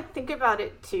want to like think about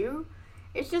it too,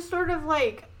 it's just sort of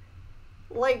like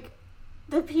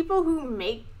the people who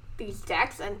make these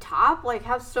decks and top like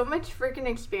have so much freaking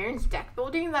experience deck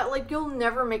building that like you'll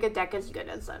never make a deck as good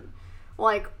as them.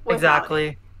 Like exactly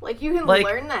it. Like you can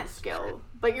learn that skill,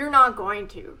 but you're not going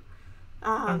to.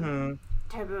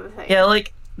 Type of a thing. Yeah,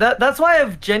 like that's why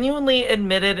I've genuinely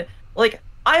admitted, like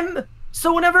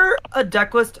so whenever a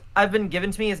deck list I've been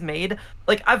given to me is made,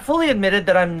 like I've fully admitted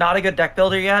that I'm not a good deck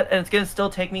builder yet, and it's gonna still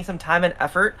take me some time and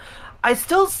effort. I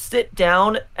still sit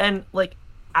down and like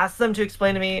ask them to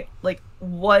explain to me like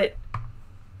what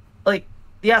like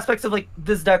the aspects of like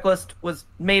this deck list was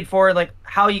made for, and like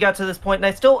how you got to this point. And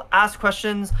I still ask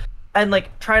questions and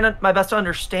like trying my best to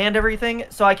understand everything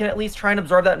so I can at least try and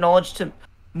absorb that knowledge to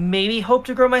maybe hope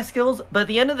to grow my skills. But at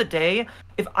the end of the day,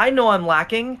 if I know I'm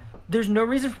lacking, there's no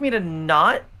reason for me to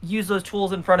not use those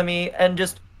tools in front of me and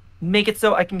just make it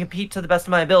so I can compete to the best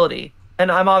of my ability.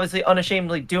 And I'm obviously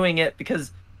unashamedly doing it,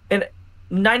 because in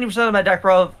 90% of my deck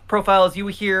profiles, you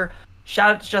hear,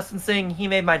 shout out to Justin saying he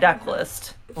made my deck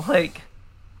list. Like,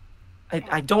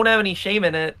 I don't have any shame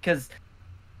in it, because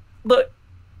look,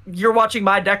 you're watching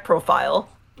my deck profile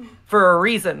for a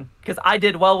reason, because I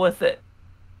did well with it.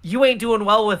 You ain't doing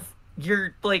well with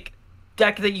your like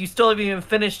deck that you still haven't even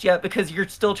finished yet, because you're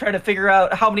still trying to figure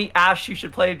out how many Ash you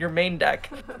should play in your main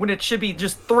deck when it should be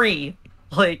just 3.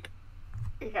 Like,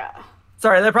 Yeah.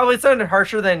 sorry, that probably sounded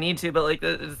harsher than I need to, but like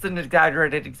it's an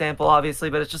exaggerated example, obviously.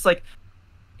 But it's just like,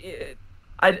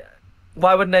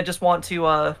 why wouldn't I just want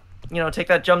to take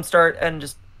that jump start and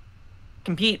just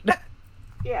compete?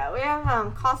 Yeah, we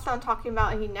have Coston talking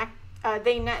about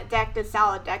they net decked a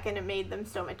salad deck and it made them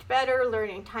so much better,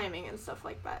 learning timing and stuff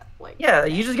like that. Like, yeah,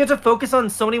 you just get to focus on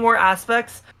so many more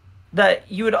aspects that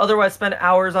you would otherwise spend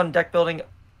hours on deck building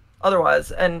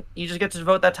otherwise, and you just get to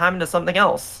devote that time into something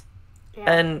else.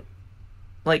 yeah. And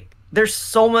like, there's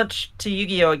so much to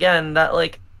Yu-Gi-Oh! Again that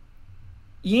like,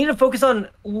 you need to focus on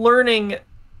learning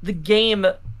the game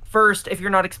first if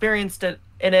you're not experienced in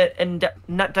it, and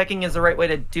net decking is the right way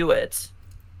to do it.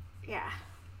 Yeah.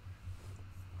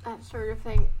 That sort of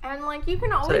thing. And like, you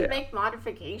can always yeah. make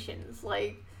modifications.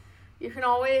 Like, you can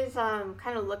always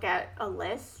kind of look at a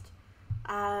list,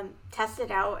 test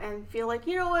it out, and feel like,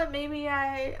 you know what, maybe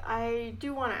I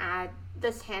do want to add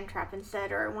this hand trap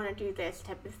instead, or I want to do this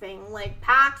type of thing. Like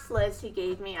Pac's list he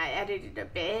gave me, I edited a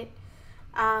bit,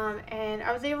 and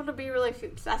I was able to be really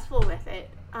successful with it.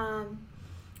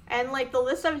 And like the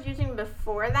list I was using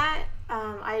before that,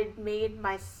 I made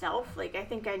myself. Like, I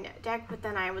think I net decked, but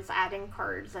then I was adding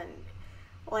cards, and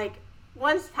like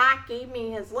once Pac gave me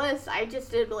his list, I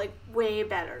just did like way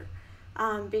better,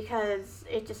 because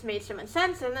it just made so much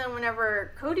sense. And then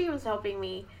whenever Cody was helping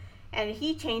me and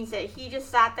he changed it, he just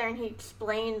sat there and he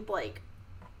explained like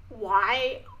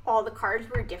why all the cards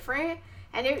were different,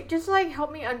 and it just like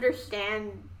helped me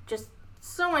understand just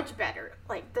so much better.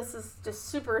 Like, this is just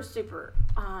super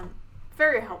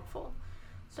very helpful.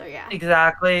 So yeah.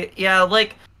 Exactly. Yeah,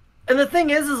 like, and the thing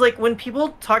is like, when people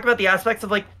talk about the aspects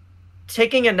of like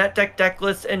taking a net deck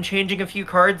list and changing a few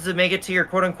cards to make it to your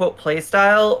quote unquote play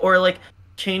style, or like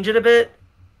change it a bit,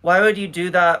 why would you do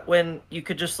that when you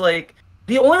could just like,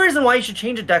 the only reason why you should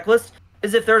change a deck list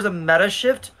is if there's a meta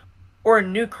shift or a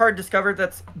new card discovered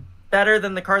that's better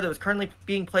than the card that was currently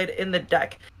being played in the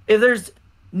deck. If there's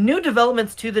new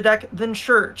developments to the deck, then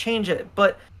sure, change it.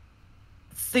 But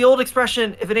it's the old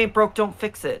expression, if it ain't broke, don't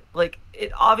fix it. Like,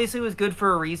 it obviously was good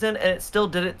for a reason, and it still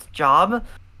did its job.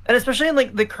 And especially in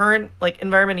like the current like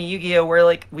environment of Yu-Gi-Oh, where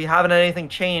like we haven't had anything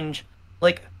change,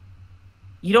 like,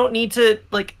 you don't need to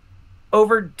like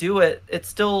overdo it. It's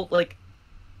still like,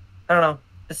 I don't know,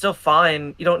 it's still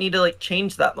fine. You don't need to like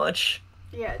change that much.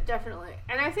 Yeah, definitely.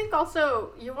 And I think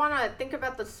also you want to think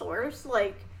about the source.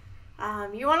 Like,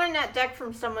 you want to net deck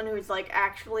from someone who's like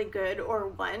actually good, or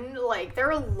one. Like, there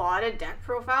are a lot of deck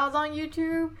profiles on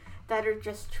YouTube that are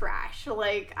just trash.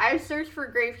 Like, I've searched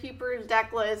for Gravekeeper's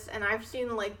deck list, and I've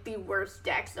seen like the worst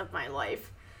decks of my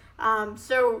life.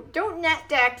 So don't net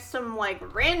deck some like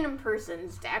random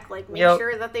person's deck. Like, make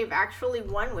sure that they've actually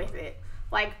won with it.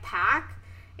 Like, Pac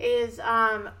is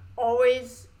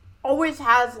always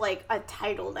has like a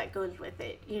title that goes with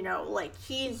it. You know, like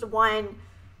he's won.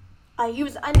 He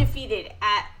was undefeated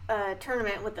at a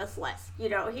tournament with this list. You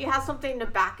know, he has something to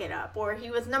back it up, or he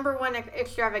was #1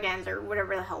 extravaganza, or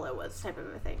whatever the hell it was, type of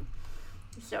a thing.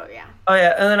 So yeah. Oh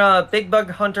yeah, and then Big Bug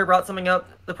Hunter brought something up.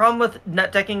 The problem with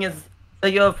net decking is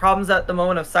that you have problems at the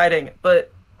moment of siding,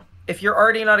 but if you're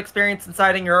already not experienced in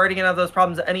siding, you're already gonna have those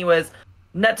problems anyways.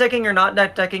 Net decking or not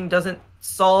net decking doesn't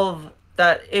solve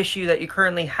that issue that you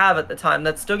currently have at the time.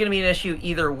 That's still gonna be an issue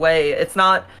either way. It's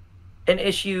not an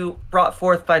issue brought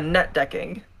forth by net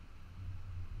decking.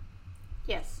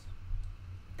 Yes.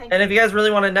 Thank and you. If you guys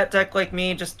really want to net deck like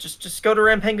me, just go to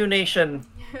Rampengu Nation.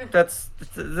 That's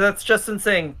just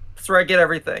insane. That's where I get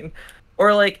everything.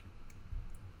 Or like,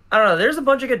 I don't know, there's a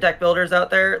bunch of good deck builders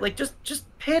out there. Like,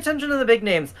 just pay attention to the big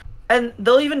names. And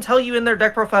they'll even tell you in their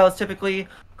deck profiles typically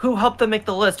who helped them make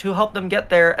the list, who helped them get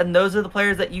there, and those are the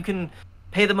players that you can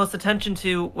pay the most attention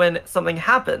to when something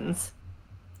happens.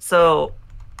 So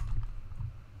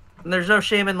there's no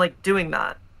shame in like doing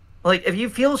that. Like, if you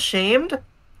feel shamed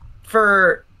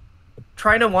for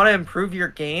trying to want to improve your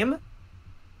game,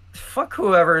 fuck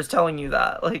whoever is telling you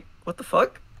that. Like, what the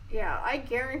fuck? Yeah, I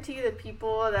guarantee the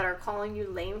people that are calling you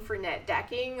lame for net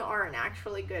decking aren't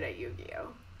actually good at Yu-Gi-Oh.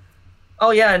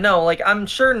 Oh yeah, no, like, I'm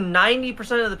sure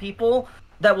 90% of the people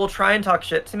that will try and talk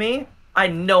shit to me, I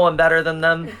know I'm better than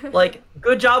them. Like,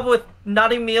 good job with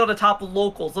not even being able to top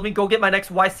locals. Let me go get my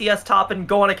next YCS top and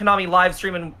go on a Konami live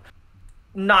stream and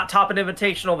not top an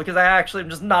invitational, because I actually am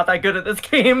just not that good at this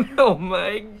game. Oh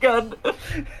my god.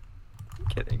 I'm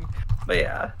kidding. But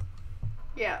yeah.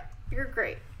 Yeah, you're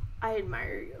great. I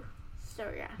admire you.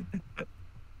 So yeah.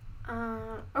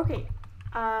 Okay.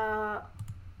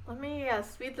 Let me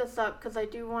speed this up because I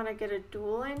do want to get a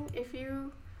duel in if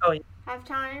you have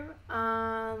time.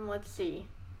 Let's see.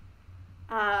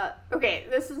 Okay,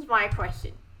 this is my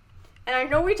question. And I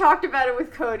know we talked about it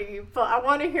with Cody, but I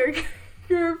want to hear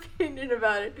your opinion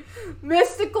about it.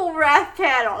 Mystical Wrath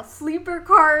Panel, sleeper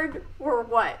card or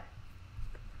what?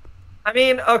 I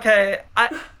mean, okay,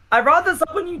 I brought this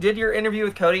up when you did your interview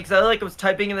with Cody because I was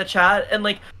typing in the chat and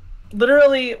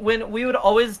literally when we would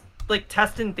always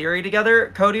test in theory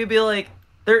together, Cody would be like,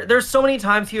 there's so many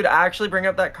times he would actually bring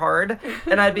up that card,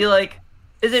 and I'd be like,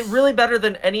 is it really better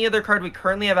than any other card we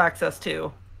currently have access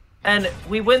to? And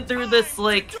we went through this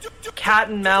cat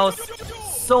and mouse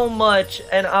so much,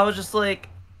 and I was just like,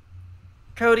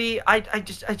 Cody, I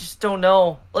just don't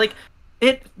know.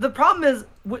 The problem is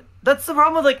that's the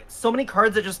problem with so many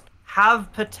cards that just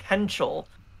have potential,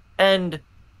 and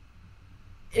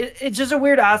it's just a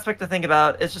weird aspect to think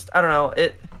about. It's just, I don't know,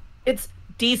 it's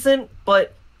decent,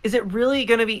 but is it really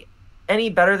going to be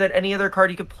any better than any other card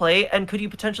you could play? And could you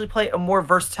potentially play a more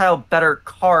versatile, better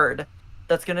card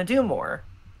that's going to do more?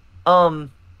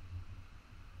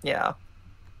 Yeah.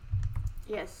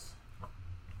 Yes.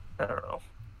 I don't know.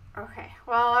 Okay.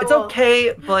 Well, it's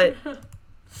okay, but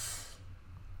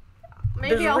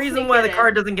maybe there's a reason why the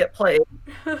card doesn't get played.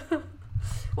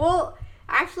 Well,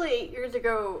 actually, years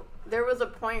ago, there was a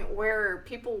point where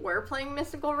people were playing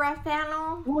Mystical Wrath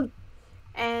Panel,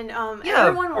 and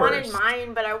everyone wanted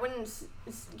mine, but I wouldn't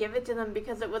give it to them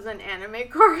because it was an anime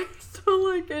card,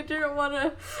 so I didn't want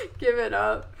to give it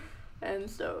up, and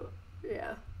so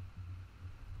yeah.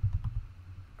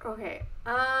 Okay.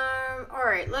 All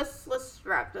right. Let's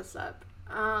wrap this up.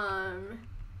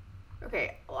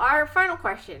 Okay. Our final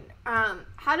question.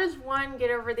 How does one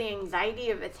get over the anxiety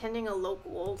of attending a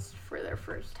locals for their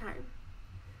first time?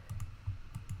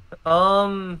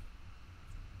 I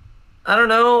don't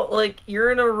know.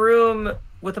 You're in a room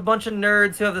with a bunch of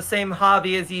nerds who have the same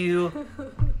hobby as you.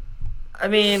 I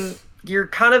mean, you're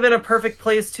kind of in a perfect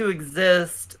place to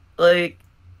exist. I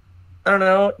don't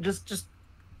know. Just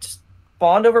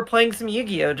bond over playing some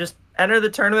Yu-Gi-Oh! Just enter the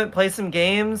tournament, play some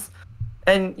games,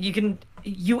 and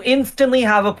you instantly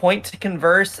have a point to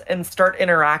converse and start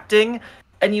interacting,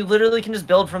 and you literally can just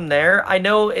build from there. I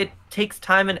know it takes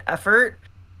time and effort,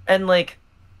 and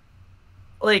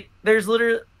there's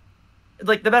literally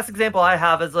the best example I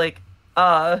have is when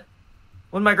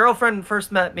my girlfriend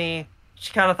first met me,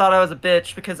 she kind of thought I was a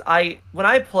bitch because when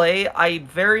I play, I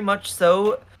very much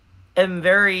so am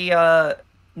very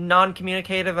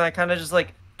non-communicative, and I kind of just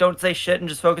don't say shit and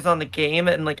just focus on the game,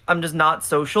 and I'm just not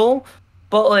social.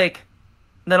 But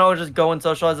then I'll just go and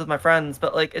socialize with my friends.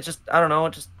 But it's just, I don't know,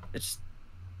 it's just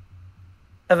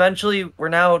eventually we're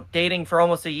now dating for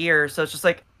almost a year, so it's just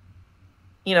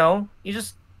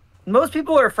most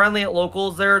people are friendly at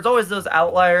locals. There's always those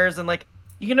outliers, and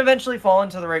you can eventually fall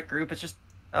into the right group. It's just,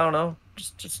 I don't know,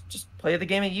 just play the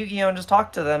game of Yu-Gi-Oh! And just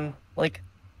talk to them.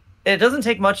 It doesn't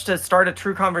take much to start a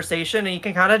true conversation, and you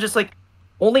can kind of just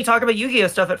only talk about Yu-Gi-Oh!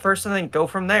 Stuff at first and then go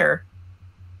from there.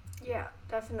 Yeah,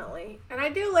 definitely. And I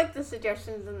do like the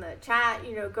suggestions in the chat,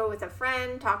 go with a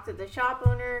friend, talk to the shop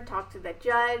owner, talk to the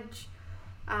judge,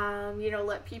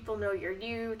 let people know you're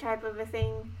new type of a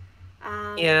thing.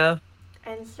 Yeah.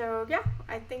 And so, yeah,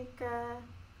 I think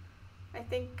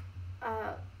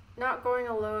not going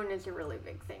alone is a really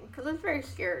big thing because it's very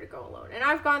scary to go alone. And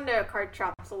I've gone to card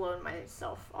shops alone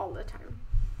myself all the time.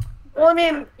 But, well, I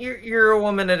mean, you're a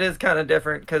woman. It is kind of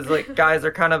different because guys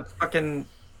are kind of fucking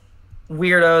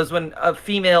weirdos when a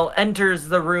female enters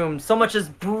the room. So much as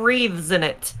breathes in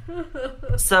it.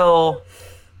 So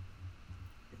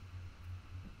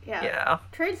yeah.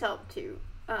 Trades help too.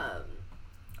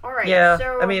 All right. Yeah.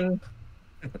 So I mean,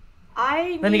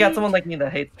 then you got someone like me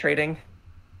that hates trading.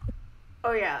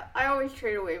 Oh yeah, I always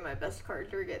trade away my best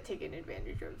cards or get taken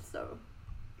advantage of, so...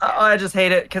 Yeah. I just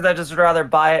hate it, because I just would rather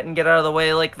buy it and get out of the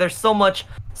way. There's so much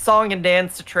song and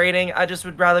dance to trading, I just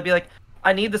would rather be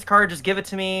I need this card, just give it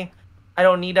to me. I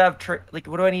don't need to have,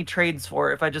 what do I need trades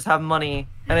for if I just have money,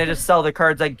 and I just sell the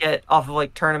cards I get off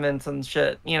of, tournaments and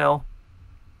shit, Yeah,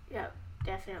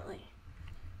 definitely.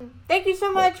 Thank you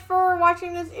so much for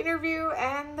watching this interview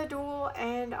and the duel,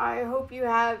 and I hope you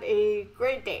have a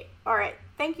great day. Alright,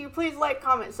 thank you. Please like,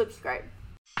 comment, subscribe.